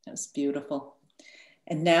 That was beautiful.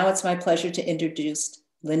 And now it's my pleasure to introduce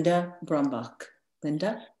Linda Brombach.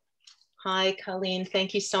 Linda? Hi, Colleen.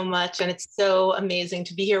 Thank you so much. And it's so amazing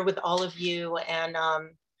to be here with all of you, and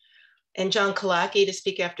John Kalaki to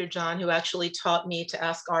speak after John, who actually taught me to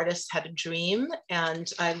ask artists how to dream.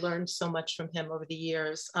 And I learned so much from him over the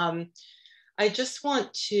years. I just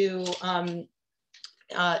want to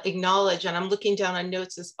acknowledge, and I'm looking down on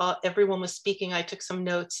notes as everyone was speaking, I took some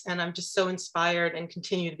notes, and I'm just so inspired and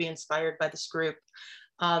continue to be inspired by this group.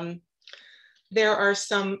 There are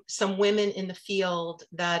some women in the field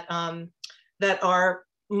that are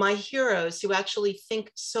my heroes, who actually think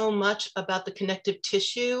so much about the connective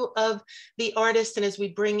tissue of the artist. And as we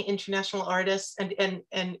bring international artists and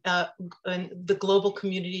the global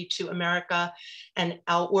community to America and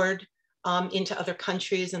outward into other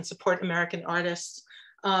countries and support American artists,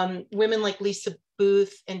 women like Lisa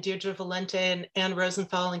Booth and Deirdre Valente and Anne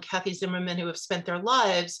Rosenthal and Kathy Zimmerman, who have spent their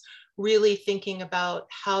lives really thinking about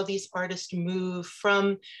how these artists move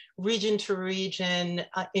from region to region,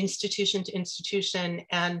 institution to institution,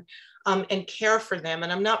 and care for them.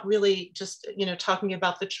 And I'm not really just talking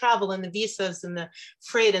about the travel and the visas and the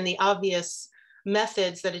freight and the obvious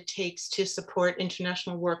methods that it takes to support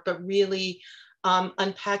international work, but really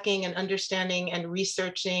unpacking and understanding and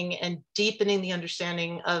researching and deepening the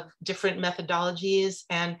understanding of different methodologies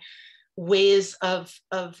and ways of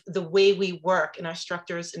the way we work in our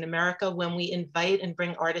structures in America when we invite and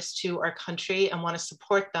bring artists to our country and want to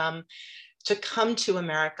support them to come to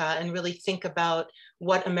America and really think about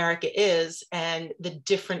what America is and the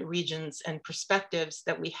different regions and perspectives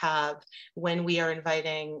that we have when we are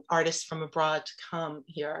inviting artists from abroad to come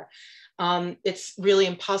here. It's really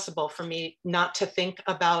impossible for me not to think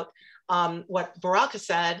about what Baraka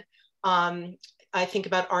said. I think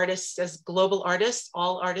about artists as global artists,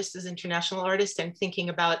 all artists as international artists, and thinking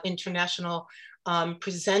about international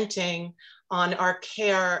presenting on our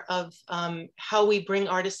care of how we bring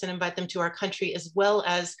artists and invite them to our country, as well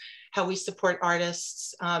as how we support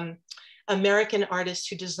artists, American artists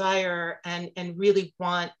who desire and really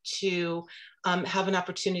want to have an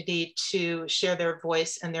opportunity to share their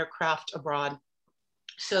voice and their craft abroad.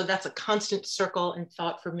 So that's a constant circle and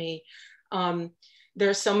thought for me. There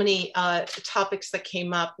are so many topics that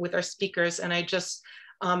came up with our speakers, and I just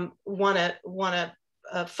want to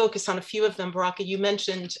focus on a few of them. Baraka, you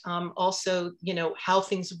mentioned also, how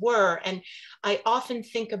things were, and I often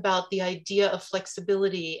think about the idea of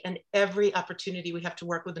flexibility and every opportunity we have to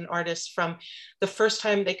work with an artist, from the first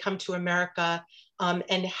time they come to America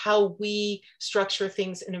and how we structure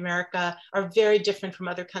things in America are very different from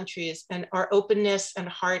other countries, and our openness and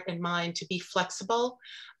heart and mind to be flexible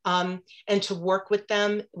and to work with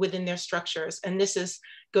them within their structures. And this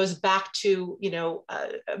goes back to,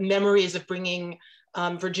 memories of bringing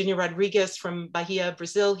Virginia Rodriguez from Bahia,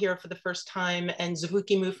 Brazil here for the first time, and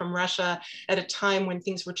Zavukimu from Russia at a time when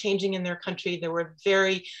things were changing in their country. There were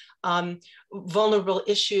very vulnerable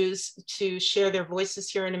issues to share their voices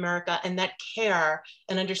here in America, and that care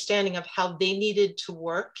and understanding of how they needed to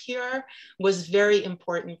work here was very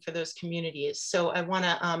important for those communities. So I want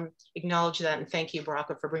to acknowledge that, and thank you,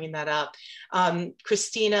 Baraka, for bringing that up.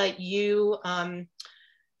 Christina, you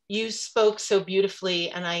spoke so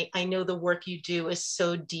beautifully, and I know the work you do is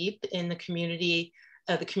so deep in the community,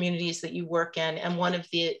 the communities that you work in. And one of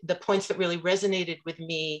the points that really resonated with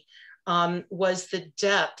me was the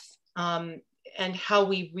depth and how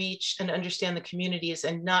we reach and understand the communities,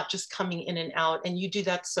 and not just coming in and out. And you do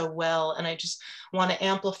that so well. And I just want to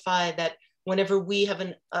amplify that whenever we have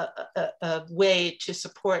a way to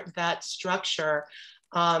support that structure,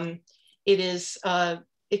 it is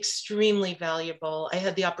extremely valuable. I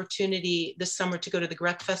had the opportunity this summer to go to the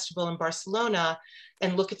Grec Festival in Barcelona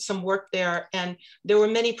and look at some work there. And there were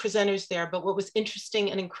many presenters there, but what was interesting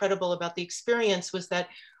and incredible about the experience was that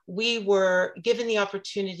we were given the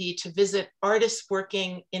opportunity to visit artists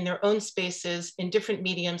working in their own spaces in different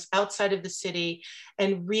mediums outside of the city,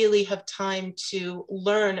 and really have time to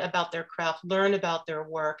learn about their craft, learn about their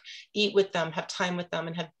work, eat with them, have time with them,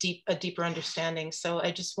 and have a deeper understanding. So I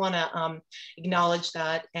just want to acknowledge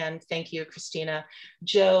that, and thank you, Christina.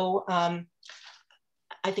 Joe,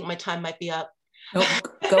 I think my time might be up. Oh,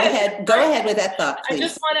 go ahead with that thought, please. I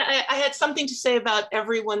just want to, I had something to say about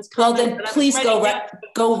everyone's comments. Well, then please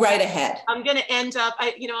go right ahead. I'm going to end up,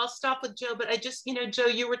 I'll stop with Joe, but I just, Joe,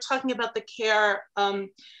 you were talking about the care and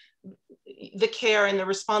the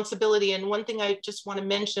responsibility. And one thing I just want to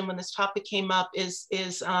mention when this topic came up is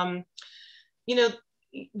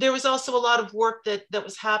there was also a lot of work that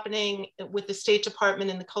was happening with the State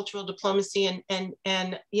Department and the cultural diplomacy. And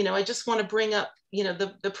I just want to bring up,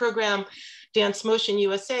 the program Dance Motion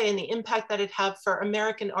USA and the impact that it had for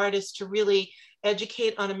American artists to really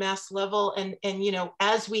educate on a mass level. And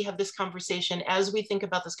as we have this conversation, as we think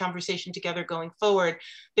about this conversation together going forward,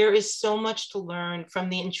 there is so much to learn from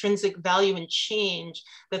the intrinsic value and change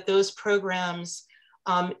that those programs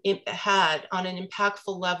it had on an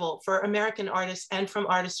impactful level for American artists and from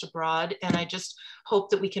artists abroad. And I just hope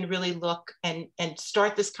that we can really look and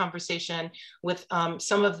start this conversation with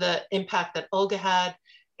some of the impact that Olga had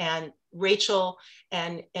and Rachel,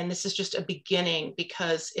 and this is just a beginning,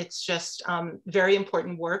 because it's just very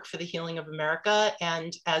important work for the healing of America.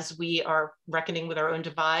 And as we are reckoning with our own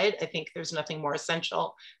divide, I think there's nothing more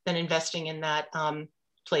essential than investing in that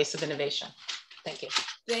place of innovation. Thank you.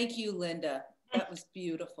 Thank you, Linda. That was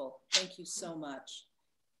beautiful. Thank you so much.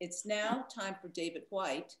 It's now time for David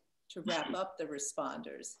White to wrap up the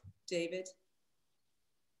responders. David.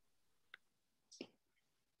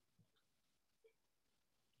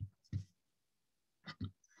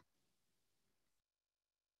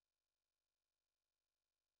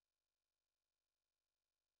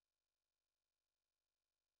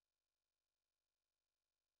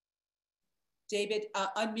 David,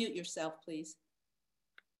 unmute yourself, please.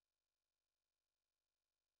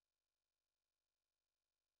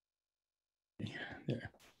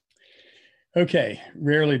 There. Okay,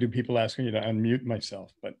 rarely do people ask me to unmute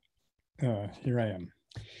myself, but here I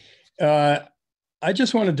am. I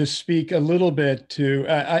just wanted to speak a little bit to,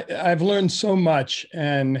 I've learned so much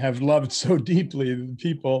and have loved so deeply the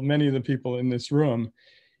people, many of the people in this room,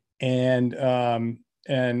 and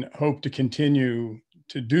hope to continue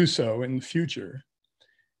to do so in the future.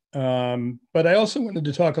 But I also wanted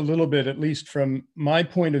to talk a little bit, at least from my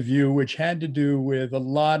point of view, which had to do with a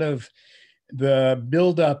lot of the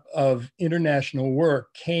buildup of international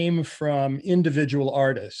work came from individual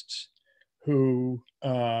artists who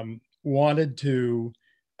wanted to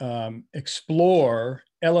explore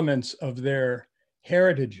elements of their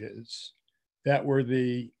heritages that were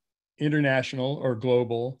the international or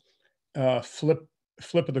global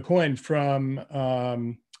flip of the coin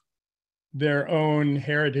from their own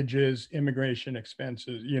heritages, immigration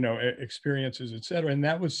expenses, experiences, et cetera. And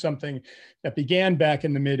that was something that began back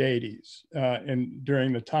in the mid 80s and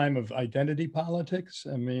during the time of identity politics.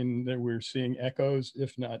 I mean, we're seeing echoes,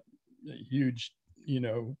 if not huge,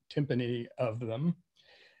 timpani of them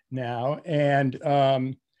now.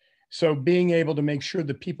 And so being able to make sure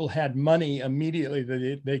that people had money immediately,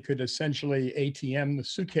 that they could essentially ATM the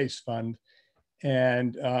suitcase fund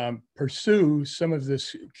and pursue some of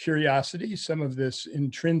this curiosity, some of this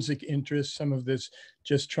intrinsic interest, some of this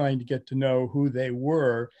just trying to get to know who they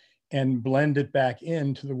were and blend it back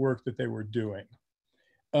into the work that they were doing.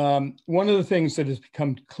 One of the things that has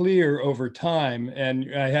become clear over time,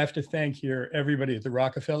 and I have to thank here everybody at the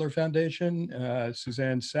Rockefeller Foundation,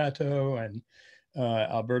 Suzanne Sato and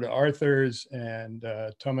Alberta Arthurs and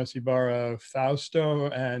Thomas Ibarra Fausto,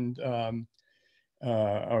 and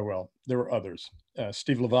oh well, there were others,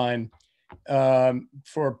 Steve Levine,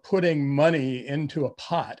 for putting money into a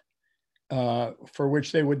pot for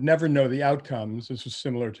which they would never know the outcomes. This was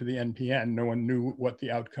similar to the NPN. No one knew what the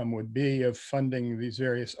outcome would be of funding these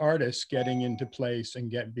various artists getting into place and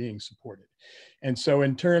being supported. And so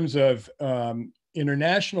in terms of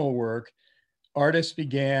international work, artists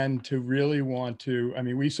began to really want to, I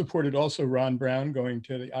mean, we supported also Ron Brown going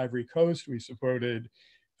to the Ivory Coast. We supported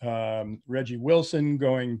Reggie Wilson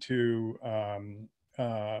going to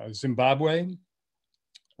Zimbabwe,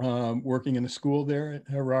 working in a school there at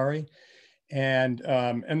Harare.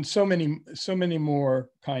 And so many more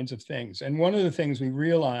kinds of things. And one of the things we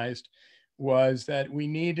realized was that we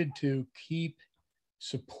needed to keep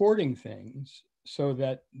supporting things so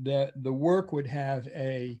that the work would have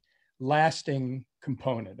a lasting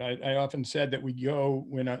component. I often said that we go,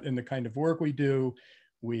 when in the kind of work we do,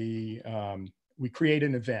 we create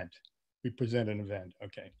an event, we present an event,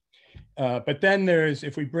 okay. But then there's,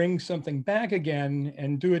 if we bring something back again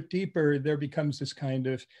and do it deeper, there becomes this kind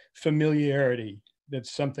of familiarity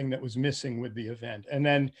that's something that was missing with the event. And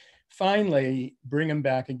then finally bring them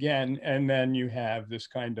back again. And then you have this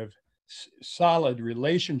kind of solid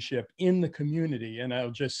relationship in the community. And I'll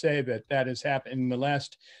just say that that has happened in the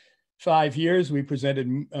last 5 years. We presented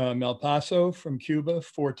Mel Paso from Cuba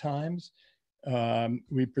 4 times.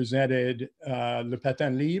 We presented Le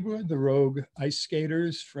Patin Libre, the Rogue ice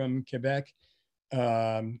skaters from Quebec,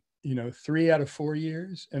 3 out of 4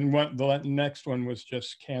 years. And the next one was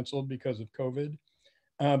just canceled because of COVID.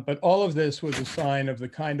 But all of this was a sign of the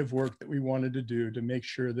kind of work that we wanted to do to make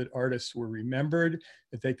sure that artists were remembered,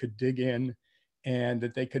 that they could dig in, and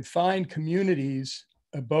that they could find communities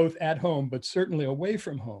both at home, but certainly away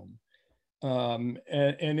from home, and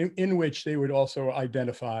in which they would also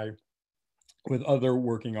identify with other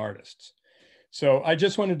working artists. So I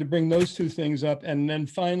just wanted to bring those 2 things up. And then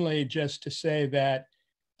finally, just to say that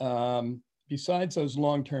besides those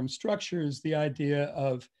long-term structures, the idea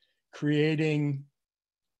of creating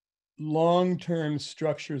long-term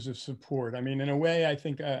structures of support. I mean, in a way, I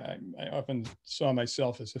think I often saw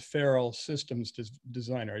myself as a feral systems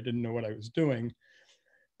designer. I didn't know what I was doing,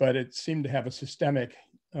 but it seemed to have a systemic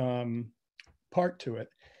part to it.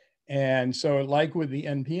 And so like with the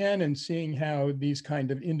NPN and seeing how these kind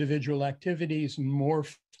of individual activities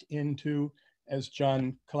morphed into, as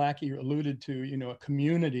John Kalaki alluded to, a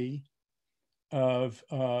community of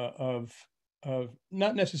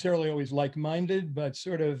not necessarily always like-minded, but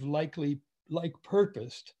sort of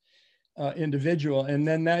like-purposed individual. And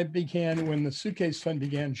then that began, when the Suitcase Fund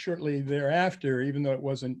began shortly thereafter, even though it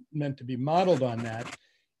wasn't meant to be modeled on that,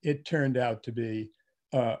 it turned out to be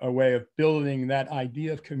a way of building that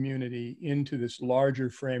idea of community into this larger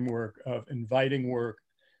framework of inviting work,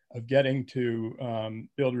 of getting to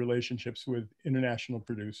build relationships with international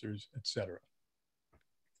producers, et cetera.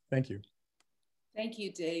 Thank you. Thank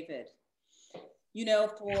you, David.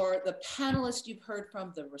 For the panelists you've heard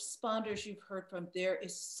from, the responders you've heard from, there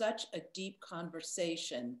is such a deep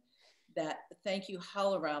conversation that, thank you,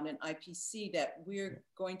 HowlRound and IPC, that we're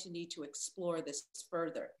going to need to explore this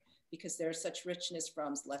further, because there's such richness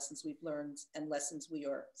from lessons we've learned and lessons we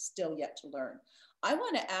are still yet to learn. I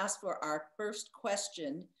want to ask for our first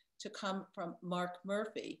question to come from Mark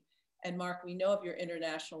Murphy. And Mark, we know of your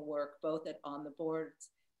international work, both at On the Boards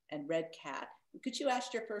and Red Cat. Could you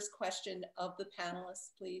ask your first question of the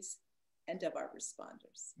panelists, please, and of our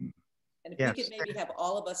responders? And if we could maybe have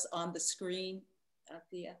all of us on the screen,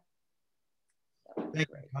 Thea. Thank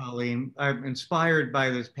you, Colleen. I'm inspired by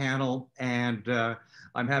this panel, and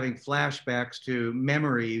I'm having flashbacks to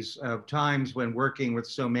memories of times when working with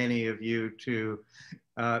so many of you to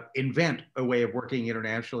invent a way of working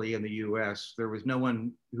internationally in the US. There was no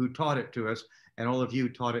one who taught it to us, and all of you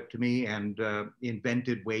taught it to me and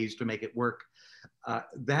invented ways to make it work.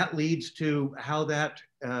 That leads to how that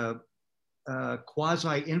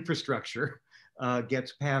quasi-infrastructure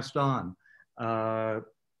gets passed on.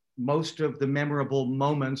 Most of the memorable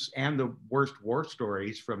moments and the worst war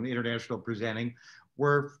stories from the international presenting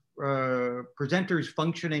were presenters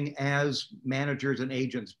functioning as managers and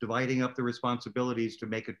agents, dividing up the responsibilities to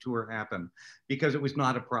make a tour happen, because it was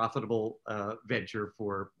not a profitable venture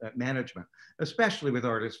for management, especially with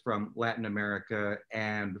artists from Latin America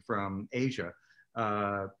and from Asia,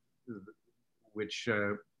 which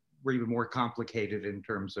were even more complicated in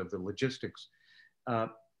terms of the logistics.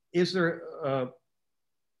 Is there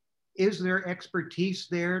expertise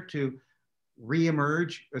there to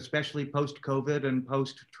reemerge, especially post-COVID and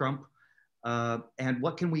post-Trump? And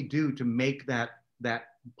what can we do to make that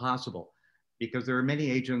possible? Because there are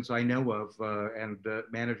many agents I know of and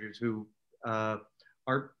managers who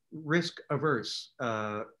are risk averse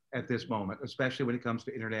at this moment, especially when it comes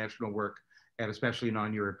to international work and especially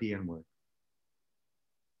non-European work.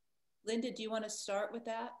 Linda, do you want to start with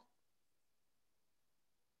that?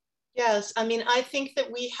 Yes, I mean, I think that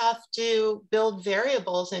we have to build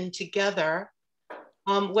variables in together,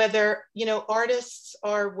 whether, you know, artists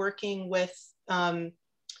are working with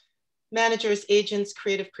managers, agents,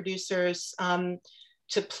 creative producers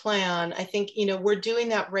to plan. I think, you know, we're doing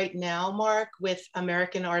that right now, Mark, with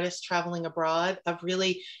American artists traveling abroad, of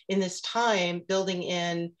really in this time building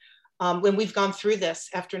in, when we've gone through this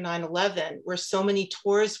after 9/11, where so many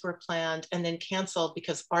tours were planned and then canceled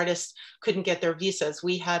because artists couldn't get their visas.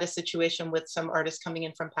 We had a situation with some artists coming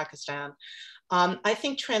in from Pakistan. I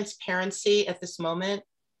think transparency at this moment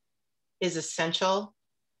is essential,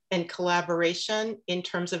 and collaboration in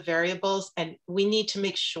terms of variables. And we need to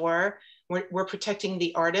make sure we're protecting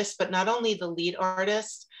the artists, but not only the lead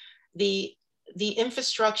artists, the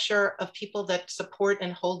infrastructure of people that support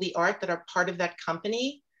and hold the art that are part of that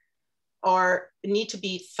company need to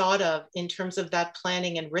be thought of in terms of that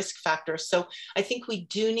planning and risk factor. So I think we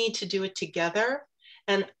do need to do it together.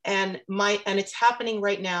 And it's happening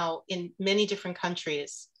right now in many different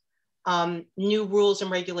countries. New rules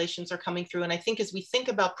and regulations are coming through. And I think as we think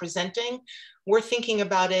about presenting, we're thinking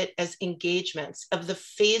about it as engagements of the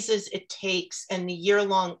phases it takes and the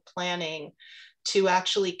year-long planning to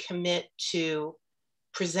actually commit to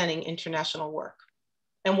presenting international work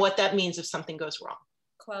and what that means if something goes wrong.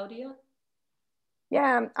 Claudia?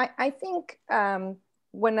 Yeah, I think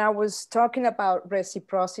when I was talking about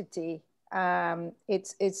reciprocity,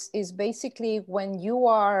 it's basically when you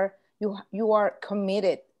are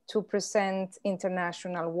committed to present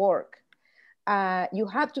international work, you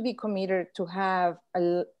have to be committed to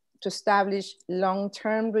establish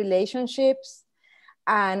long-term relationships,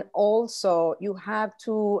 and also you have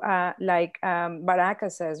to, like Baraka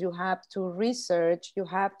says, you have to research, you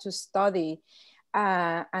have to study.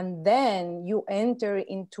 And then you enter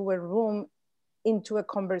into a room, into a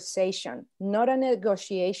conversation, not a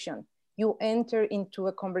negotiation. You enter into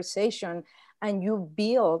a conversation and you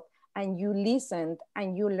build and you listen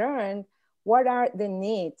and you learn what are the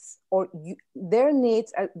needs or their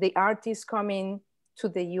needs, the artists coming to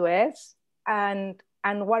the US, and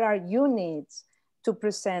what are your needs to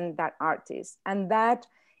present that artist. And that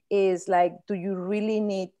is like, do you really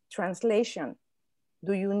need translation?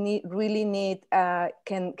 Do you really need, can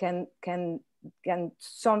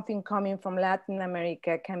something coming from Latin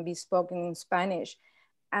America can be spoken in Spanish?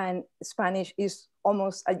 And Spanish is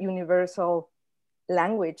almost a universal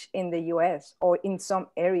language in the US or in some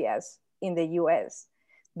areas in the US.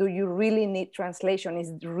 Do you really need translation?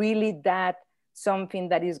 Is really that something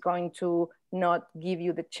that is going to not give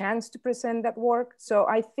you the chance to present that work? So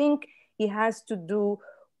I think it has to do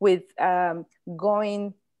with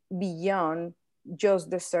going beyond just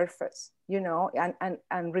the surface, you know,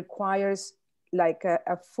 and requires like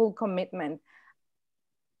a full commitment.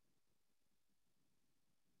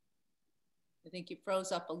 I think you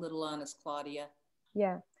froze up a little on us, Claudia.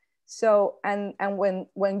 Yeah. So, and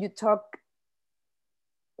when you talk,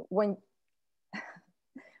 when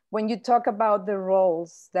you talk about the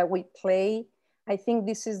roles that we play, I think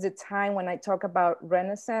this is the time when I talk about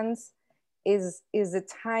Renaissance, is the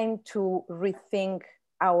time to rethink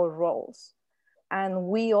our roles. And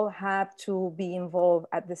we all have to be involved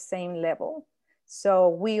at the same level. So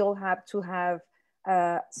we all have to have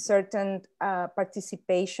certain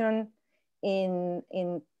participation in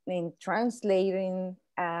translating,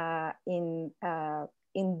 in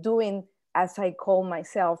doing, as I call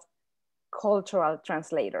myself, cultural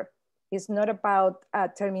translator. It's not about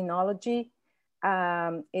terminology.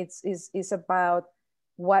 It's about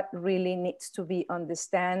what really needs to be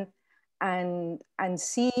understood, and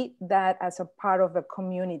see that as a part of a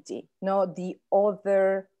community, not the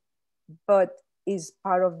other, but is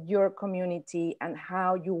part of your community and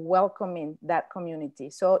how you welcome in that community.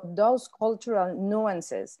 So those cultural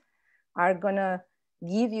nuances are gonna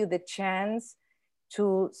give you the chance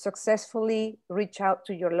to successfully reach out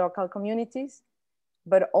to your local communities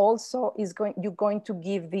but also you're going to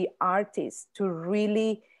give the artist to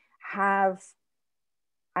really have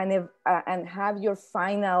and have your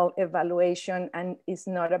final evaluation, and it's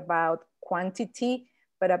not about quantity,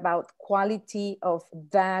 but about quality of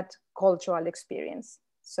that cultural experience.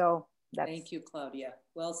 So thank you, Claudia.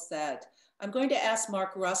 Well said. I'm going to ask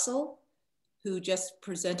Mark Russell, who just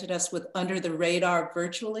presented us with Under the Radar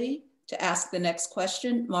virtually, to ask the next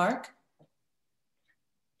question. Mark?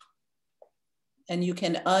 And you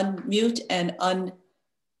can unmute and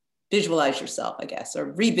visualize yourself, I guess,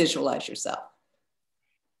 or revisualize yourself.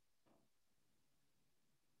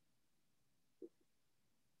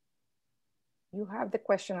 You have the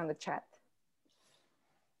question on the chat.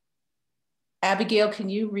 Abigail, can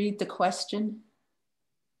you read the question?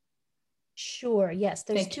 Sure, yes,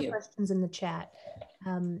 there's two questions in the chat.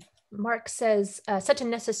 Mark says, such a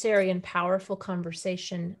necessary and powerful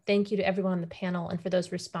conversation. Thank you to everyone on the panel and for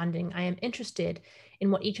those responding. I am interested in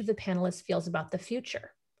what each of the panelists feels about the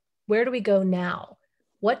future. Where do we go now?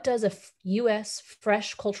 What does a US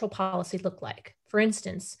fresh cultural policy look like? For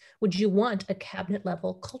instance, would you want a cabinet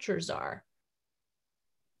level culture czar?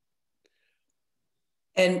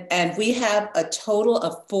 And we have a total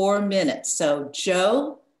of 4 minutes. So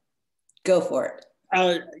Joe, go for it.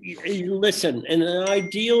 Listen, in an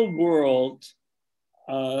ideal world,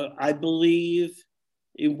 I believe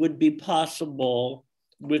it would be possible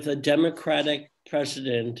with a Democratic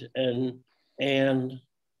president and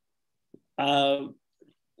that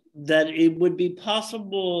it would be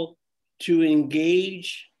possible to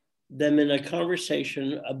engage them in a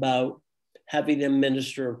conversation about having a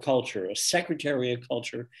minister of culture, a secretary of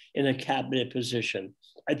culture in a cabinet position.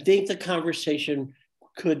 I think the conversation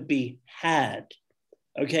could be had.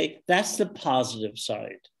 Okay, that's the positive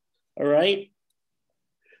side, all right?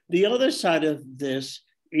 The other side of this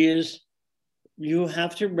is you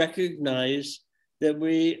have to recognize that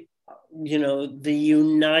the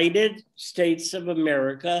United States of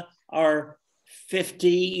America are 50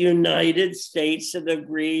 United States that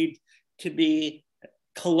agreed to be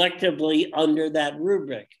collectively under that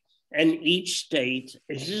rubric. And each state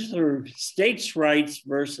is states' rights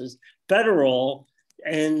versus federal.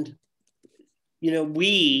 And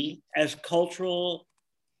we as cultural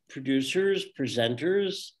producers,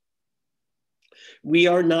 presenters, we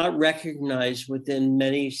are not recognized within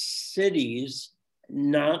many cities,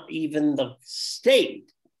 not even the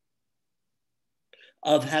state,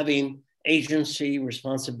 of having agency,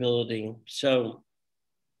 responsibility. So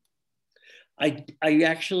I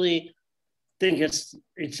actually think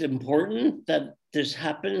it's important that this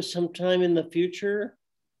happens sometime in the future.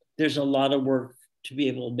 There's a lot of work to be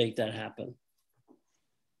able to make that happen.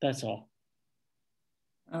 That's all.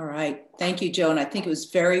 All right. Thank you, Joe. And I think it was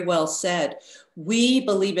very well said. We,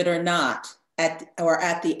 believe it or not, at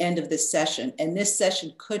the end of this session, and this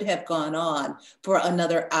session could have gone on for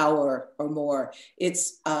another hour or more.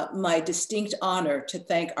 It's my distinct honor to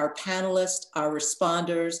thank our panelists, our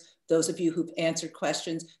responders, those of you who've answered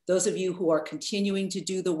questions, those of you who are continuing to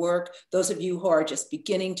do the work, those of you who are just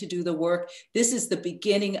beginning to do the work. This is the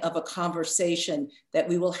beginning of a conversation that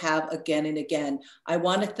we will have again and again. I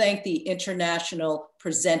want to thank the International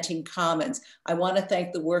Presenting Commons. I want to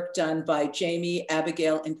thank the work done by Jamie,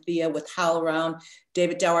 Abigail, and Thea with HowlRound.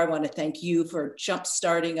 David Dower, I want to thank you for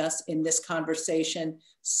jump-starting us in this conversation.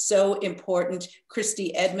 So important.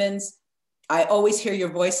 Christy Edmonds, I always hear your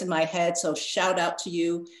voice in my head, so shout out to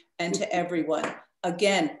you and to everyone.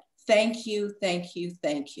 Again, thank you, thank you,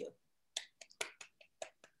 thank you.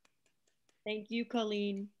 Thank you,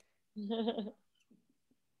 Colleen.